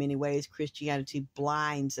know that in many ways Christianity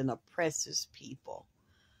blinds and oppresses people.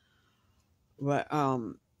 But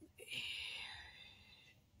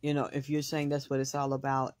you know, if you're saying that's what it's all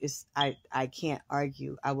about, I can't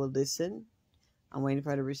argue. I will listen. I'm waiting for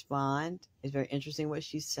her to respond. It's very interesting what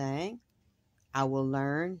she's saying. I will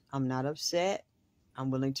learn. I'm not upset. I'm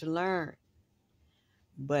willing to learn.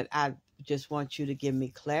 But I just want you to give me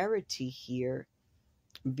clarity here,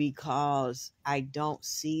 because I don't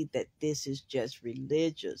see that this is just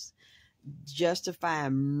religious.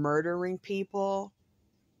 Justifying murdering people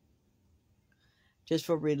just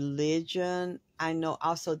for religion. I know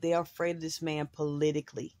also they're afraid of this man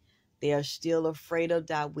politically. They are still afraid of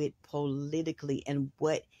Dawitt politically and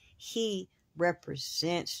what he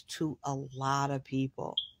represents to a lot of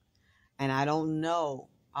people. And I don't know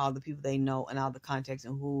all the people they know and all the contacts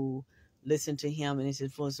and who listen to him and his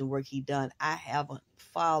influence and work he done. I haven't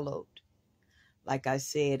followed. Like I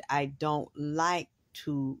said, I don't like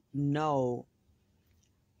to know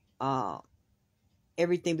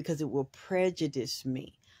everything, because it will prejudice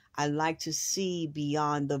me. I like to see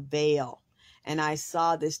beyond the veil. And I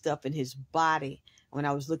saw this stuff in his body when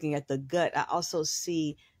I was looking at the gut. I also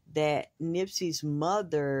see that Nipsey's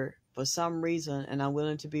mother, for some reason, and I'm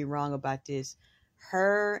willing to be wrong about this,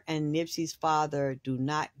 her and Nipsey's father do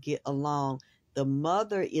not get along. The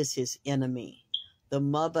mother is his enemy. The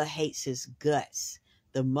mother hates his guts.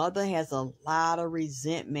 The mother has a lot of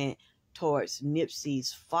resentment towards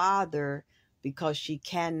Nipsey's father, because she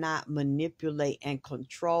cannot manipulate and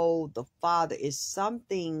control the father. Is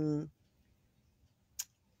something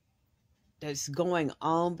that's going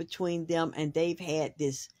on between them, and they've had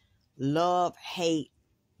this love-hate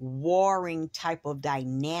warring type of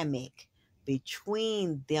dynamic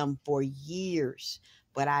between them for years.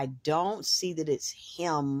 But I don't see that it's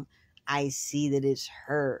him. I see that it's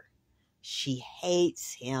her. She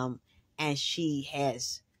hates him, and she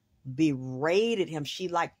has berated him. She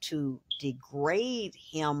liked to degrade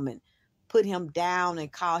him and put him down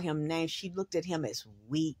and call him names. She looked at him as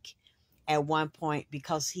weak at one point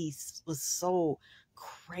because he was so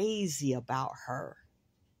crazy about her.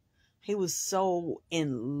 He was so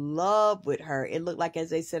in love with her. It looked like,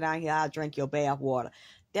 as they said out here, I'll drink your bath water.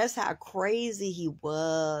 That's how crazy he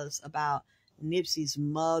was about Nipsey's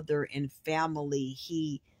mother and family.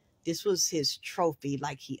 He This was his trophy.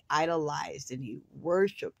 Like, he idolized and he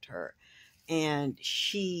worshiped her. And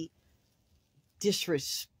she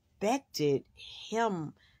disrespected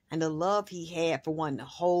him and the love he had for wanting to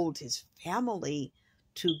hold his family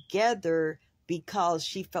together, because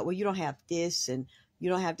she felt, well, you don't have this and you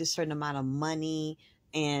don't have this certain amount of money,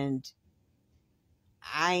 and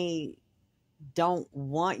I don't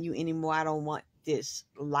want you anymore. I don't want this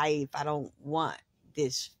life. I don't want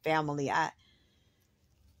this family.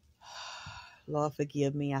 Lord,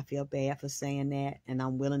 forgive me. I feel bad for saying that, and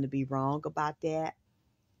I'm willing to be wrong about that.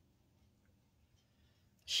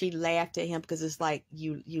 She laughed at him because it's like,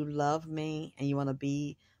 you love me and you want to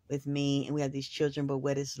be with me and we have these children, but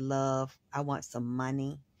what is love? I want some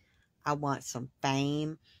money. I want some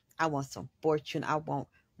fame. I want some fortune. I want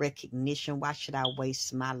recognition. Why should I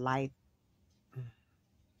waste my life?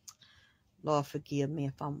 Lord, forgive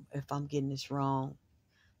me if I'm getting this wrong.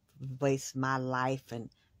 Waste my life and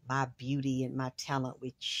my beauty and my talent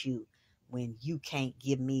with you when you can't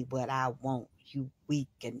give me what I want. You weak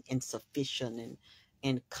and insufficient and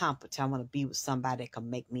incompetent. I want to be with somebody that can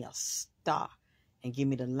make me a star and give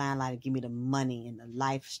me the limelight and give me the money and the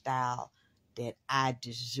lifestyle that I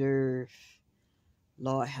deserve.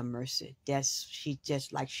 Lord have mercy. She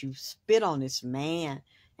just like, she spit on this man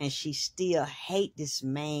and she still hate this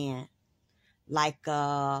man. Like,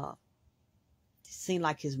 it seemed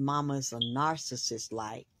like his mama's a narcissist.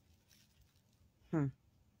 Like,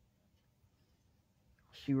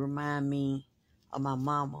 She remind me of my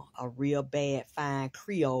mama, a real bad, fine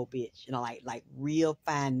Creole bitch. You know, like real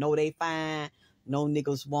fine. Know they fine. No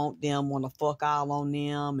niggas want them, want to fuck all on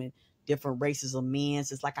them, and different races of men.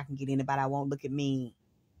 So it's like, I can get anybody I want. Look at me.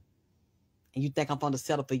 And you think I'm going to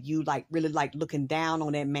settle for you? Like, really, like, looking down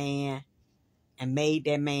on that man and made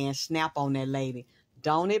that man snap on that lady.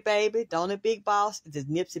 Don't it, baby? Don't it, big boss? This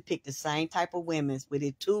Nipsey picked the same type of women with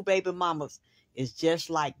his 2 baby mamas. It's just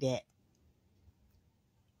like that.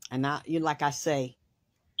 And like I say,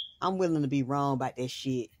 I'm willing to be wrong about that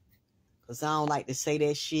shit. Because I don't like to say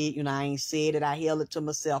that shit. You know, I ain't said it. I held it to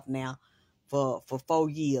myself now for 4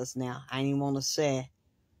 years now. I ain't even want to say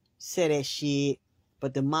that shit.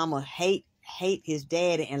 But the mama hate his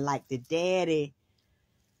daddy. And like the daddy,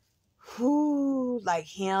 like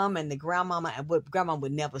him and the grandmama, and what grandma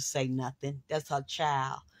would never say nothing. That's her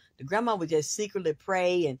child. The grandma would just secretly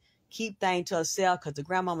pray and keep things to herself because the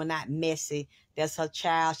grandmama not messy. That's her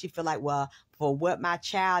child. She feel like, well, for what my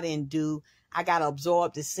child didn't do, I got to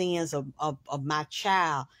absorb the sins of my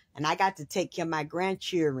child. And I got to take care of my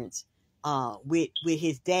grandchildren's with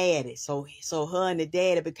his daddy. So her and the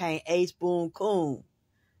daddy became ace, boom, coon.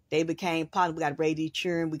 They became partners. We got to raise these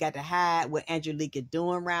children. We got to hide what Angelica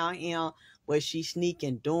doing around him, what she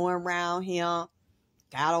sneaking doing around him.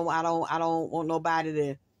 I don't want nobody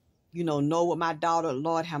to, know what my daughter,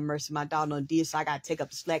 Lord have mercy, my daughter did, so I got to take up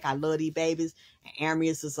the slack. I love these babies. And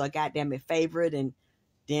Arius is a goddamn it favorite. And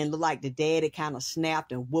then look like the daddy kind of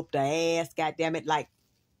snapped and whooped her ass, goddamn it. Like,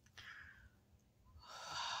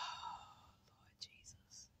 Lord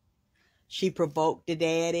Jesus. She provoked the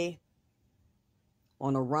daddy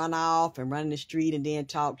on a run off and run in the street and then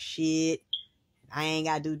talk shit. I ain't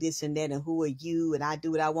got to do this and that. And who are you? And I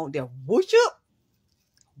do what I want. Then whoosh up.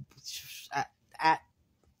 I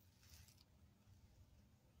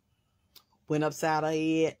went upside her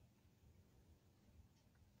head.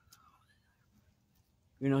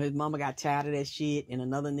 His mama got tired of that shit. And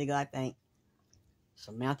another nigga, I think,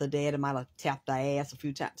 Samantha daddy might have tapped her ass a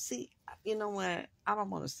few times. See, you know what? I don't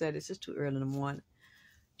want to say this. It's too early in the morning.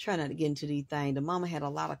 Try not to get into these things. The mama had a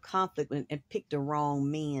lot of conflict and picked the wrong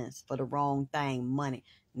men for the wrong thing, money.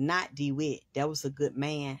 Not Dawitt. That was a good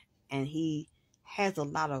man. And he has a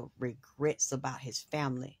lot of regrets about his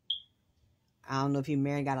family. I don't know if he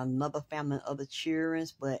married, got another family and other children,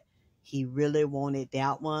 but he really wanted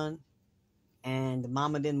that one. And the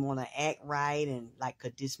mama didn't want to act right and like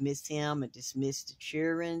could dismiss him and dismiss the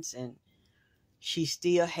children. And she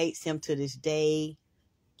still hates him to this day.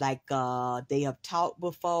 Like they have talked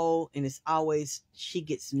before, and it's always, she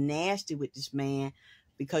gets nasty with this man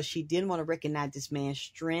because she didn't want to recognize this man's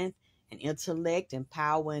strength and intellect and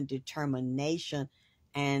power and determination.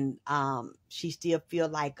 And she still feel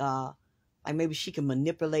like maybe she can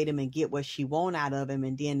manipulate him and get what she want out of him,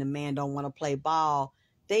 and then the man don't want to play ball.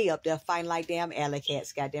 They up there fighting like damn alley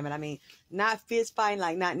cats, goddamn it. I mean, not fist fighting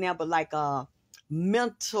like not now, but like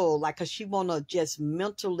mental, like, cause she wanna just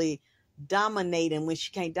mentally dominate, and when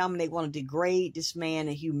she can't dominate, want to degrade this man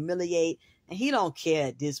and humiliate, and he don't care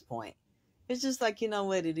at this point. It's just like,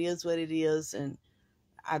 what it is, and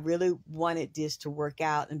I really wanted this to work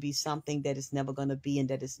out and be something that it's never going to be and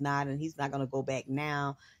that it's not, and he's not going to go back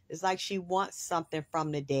now. It's like she wants something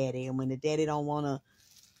from the daddy, and when the daddy don't want to,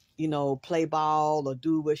 you know, play ball or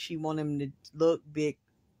do what she want him to look, big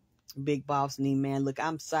boss knee, man. Look,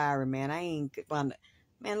 I'm sorry, man.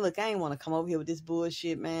 Man, look, I ain't want to come over here with this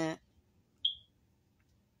bullshit, man.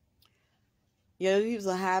 Yeah, he was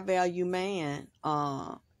a high value man.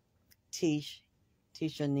 Teach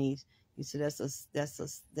your niece. He said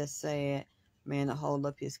that's sad, man, to hold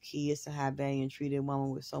up his kids to high value and treat a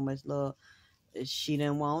woman with so much love. She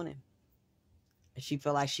didn't want him. She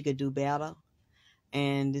felt like she could do better.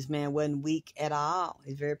 And this man wasn't weak at all.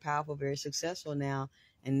 He's very powerful, very successful now.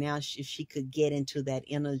 And now if she could get into that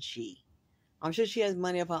energy, I'm sure she has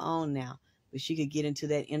money of her own now, but she could get into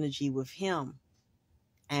that energy with him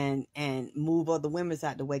and move other women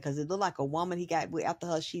out the way. Because it looked like a woman he got after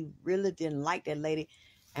her, she really didn't like that lady.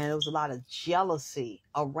 And there was a lot of jealousy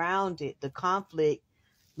around it. The conflict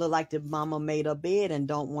looked like the mama made her bed and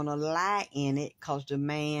don't want to lie in it because the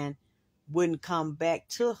man wouldn't come back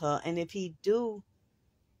to her. And if he do,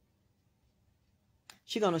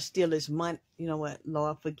 she going to steal his money. You know what?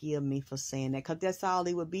 Lord, forgive me for saying that. Because that's all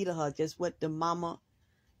he would be to her. Just what the mama...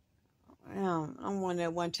 I'm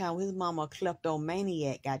wondering one time, his mama a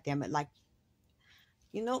kleptomaniac, goddammit. Like,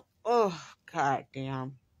 you know... Oh,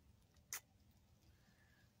 goddamn.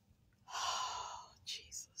 Oh,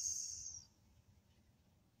 Jesus.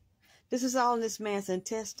 This is all in this man's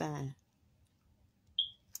intestine.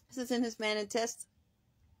 This is in this man's intestine.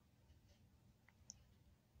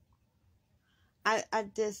 I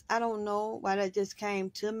don't know why that just came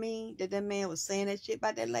to me, that man was saying that shit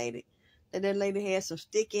about that lady. That lady had some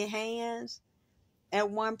sticky hands at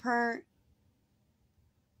one point.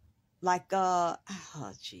 Like, oh,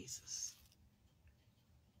 Jesus.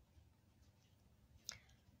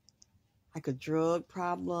 Like a drug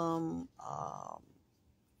problem.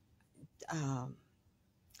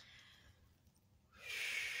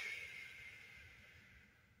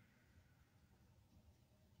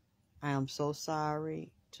 I am so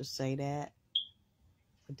sorry to say that.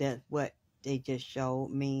 But that's what they just showed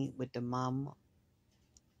me with the mama.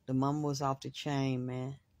 The mama was off the chain,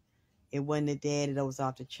 man. It wasn't the daddy that was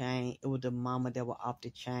off the chain. It was the mama that was off the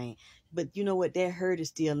chain. But you know what? That hurt is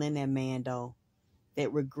still in that man, though.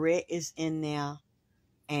 That regret is in there.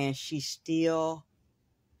 And she still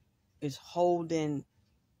is holding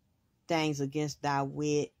things against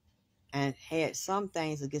Dawitt. And had some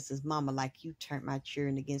things against his mama, like, you turned my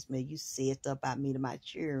children against me. You said stuff about me to my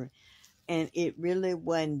children. And it really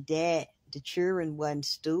wasn't that. The children wasn't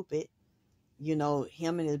stupid. You know,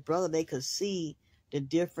 him and his brother, they could see the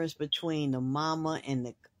difference between the mama and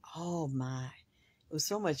the... Oh, my. It was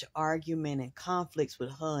so much argument and conflicts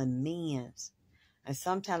with her and men's. And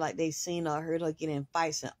sometimes, like, they seen her, heard her get in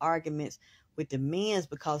fights and arguments with the men's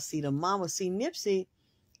because, see, the mama, see, Nipsey,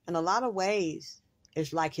 in a lot of ways...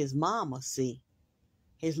 It's like his mama, see.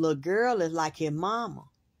 His little girl is like his mama.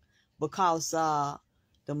 Because the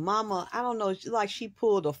mama, I don't know, like she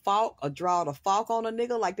pulled a fork or drawed a fork on a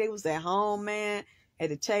nigga. Like they was at home, man, at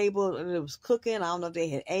the table, and it was cooking. I don't know if they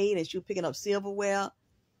had ate and she was picking up silverware.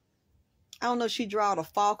 I don't know if she drawed a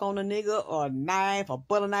fork on a nigga or a knife or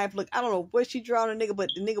butter knife. Look, I don't know what she drawed on a nigga, but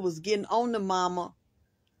the nigga was getting on the mama.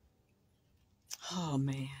 Oh,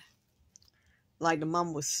 man. Like the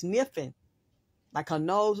mama was sniffing. Like her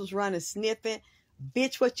nose was running, sniffing.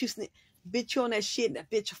 Bitch, what you sniff? Bitch, you on that shit.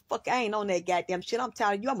 Bitch, fuck, I ain't on that goddamn shit. I'm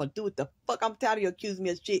tired of you. I'm gonna do what the fuck. I'm tired of you accusing me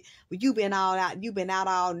of shit. Well, you been all out. You been out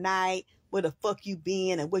all night. Where the fuck you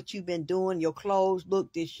been and what you been doing? Your clothes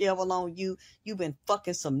look disheveled on you. You been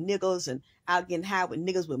fucking some niggas and out getting high with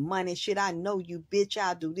niggas with money and shit. I know you, bitch.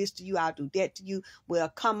 I'll do this to you. I'll do that to you. Well,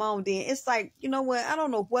 come on then. It's like, you know what? I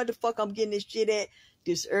don't know where the fuck I'm getting this shit at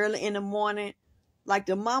this early in the morning. Like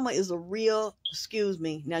the mama is a real, excuse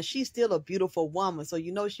me. Now she's still a beautiful woman. So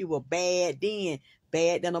you know she was bad then.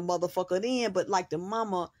 Bad than a motherfucker then. But like the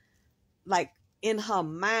mama, like in her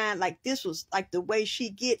mind, like this was like the way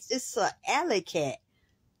she gets. It's a alley cat.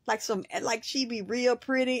 Like she be real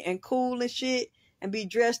pretty and cool and shit. And be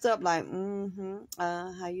dressed up like,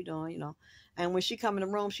 how you doing? You know. And when she come in the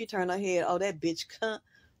room, she turn her head. Oh, that bitch cunt.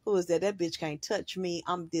 Who is that? That bitch can't touch me.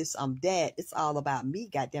 I'm this, I'm that. It's all about me,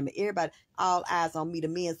 goddammit. Everybody, all eyes on me. The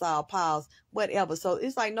men's all pals, whatever. So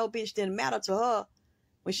it's like no bitch didn't matter to her.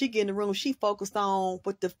 When she get in the room, she focused on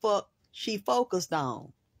what the fuck she focused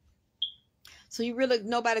on. So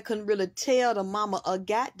nobody couldn't really tell the mama a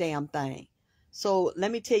goddamn thing. So let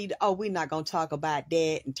me tell you, we're not going to talk about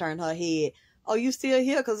that and turn her head. Oh, you still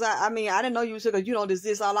here? Because I didn't know you was here because you don't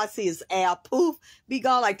exist. All I see is air poof. Be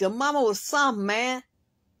gone like the mama was something, man.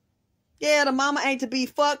 Yeah, the mama ain't to be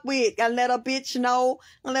fucked with. Gotta let a bitch know.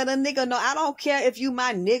 And let a nigga know. I don't care if you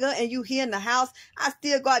my nigga and you here in the house. I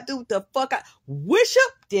still gotta do what the fuck I wish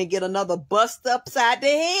up. Then get another bust upside the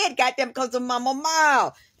head. Goddamn, because of mama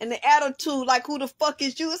mile. And the attitude, like, who the fuck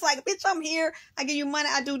is you? It's like, bitch, I'm here. I give you money.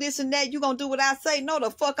 I do this and that. You gonna do what I say? No,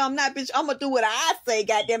 the fuck I'm not, bitch. I'm gonna do what I say,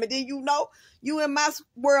 goddamn it. Then you know, you in my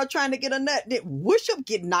world trying to get a nut. Then wish up,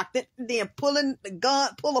 get knocked in. Then pulling the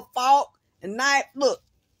gun, pull a fork and knife. Look.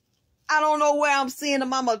 I don't know where I'm seeing the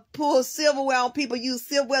mama pull silverware on people, use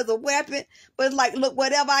silverware as a weapon. But it's like, look,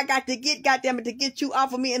 whatever I got to get, goddamn it, to get you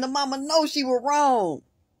off of me. And the mama knows she was wrong.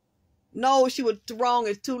 No, she was wrong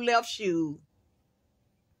as two left shoes.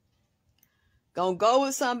 Gonna go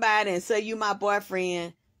with somebody and say you my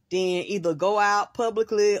boyfriend. Then either go out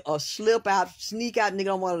publicly or slip out, sneak out, nigga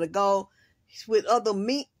don't want her to go. With other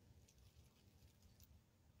meat.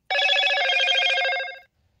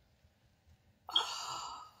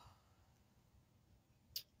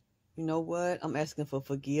 You know what? I'm asking for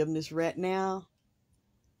forgiveness right now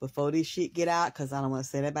before this shit get out, because I don't want to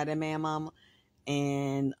say that about that man mama.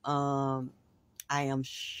 And I am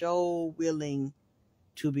so willing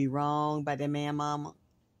to be wrong by that man mama.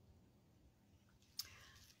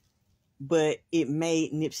 But it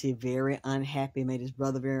made Nipsey very unhappy, made his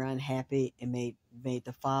brother very unhappy, and made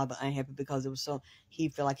the father unhappy, because it was so, he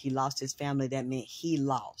felt like he lost his family. That meant he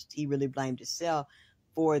lost. He really blamed himself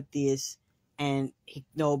for this. And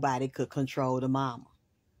nobody could control the mama.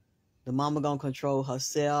 The mama gonna control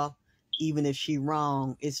herself. Even if she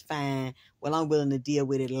wrong, it's fine. Well, I'm willing to deal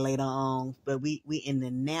with it later on. But we in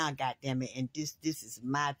the now, goddammit. And this is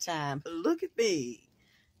my time. Look at me.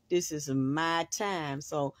 This is my time.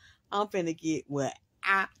 So I'm finna get what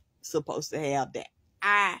I supposed to have that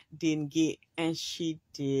I didn't get. And she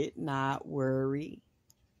did not worry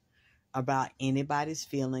about anybody's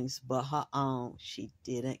feelings but her own. She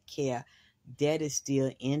didn't care. That is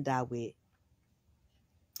still in Dawitt.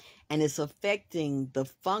 And it's affecting the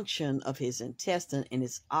function of his intestine, and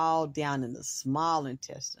it's all down in the small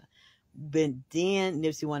intestine. But then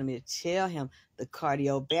Nipsey wanted me to tell him the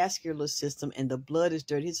cardiovascular system and the blood is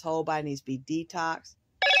dirty. His whole body needs to be detoxed.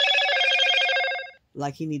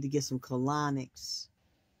 Like he need to get some colonics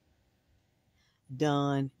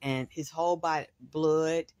done. And his whole body,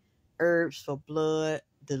 blood, herbs for blood,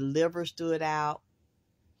 the liver stood out.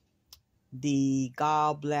 The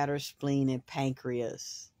gallbladder, spleen, and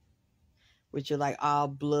pancreas, which are like all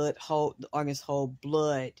blood, the organs hold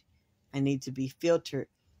blood and need to be filtered.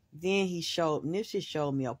 Then Nipsey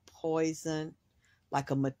showed me a poison, like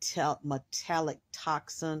a metallic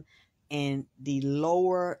toxin in the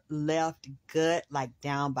lower left gut, like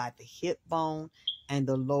down by the hip bone, and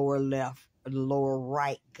the lower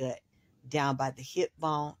right gut, down by the hip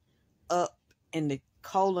bone, up in the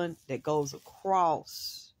colon that goes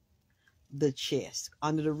across the chest,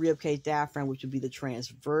 under the ribcage diaphragm, which would be the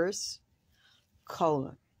transverse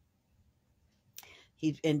colon.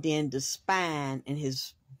 And then the spine and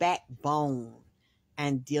his backbone,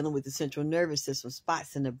 and dealing with the central nervous system,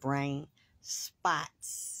 spots in the brain,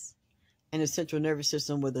 spots in the central nervous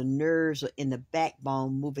system where the nerves are in the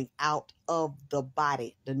backbone moving out of the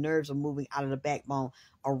body. The nerves are moving out of the backbone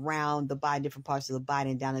around the body, different parts of the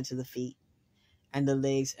body, and down into the feet and the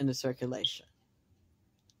legs and the circulation.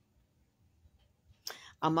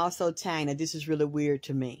 I'm also tying, and this is really weird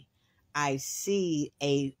to me, I see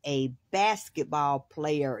a basketball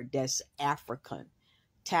player that's African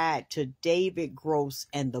tied to David Gross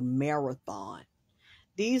and the marathon.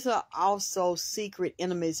 These are also secret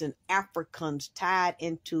enemies and Africans tied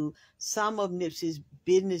into some of Nipsey's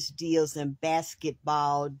business deals and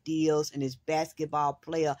basketball deals, and his basketball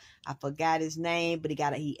player, I forgot his name, but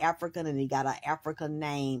he African and he got an African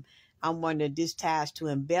name. I'm wondering, this ties to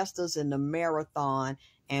investors in the marathon,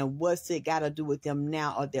 and what's it got to do with them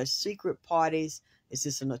now? Are there secret parties? Is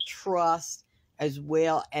this in a trust, as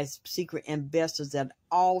well as secret investors that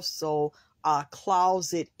also are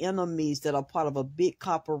closet enemies that are part of a big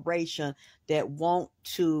corporation that want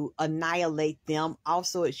to annihilate them?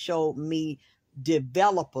 Also, it showed me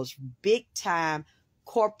developers, big time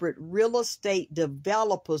corporate real estate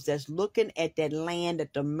developers that's looking at that land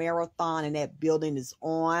that the marathon and that building is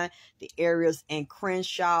on, the areas in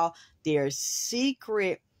Crenshaw. There's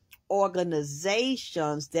secret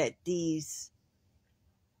organizations that these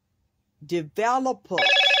developers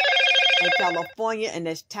in California, and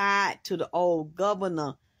that's tied to the old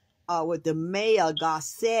governor with the mayor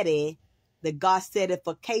Garcetti, the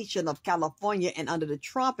Garcettification of California, and under the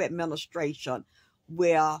Trump administration,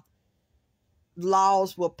 where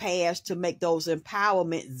laws were passed to make those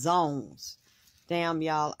empowerment zones. Damn,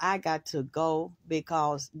 y'all, I got to go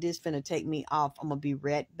because this finna take me off. I'm gonna be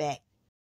right back.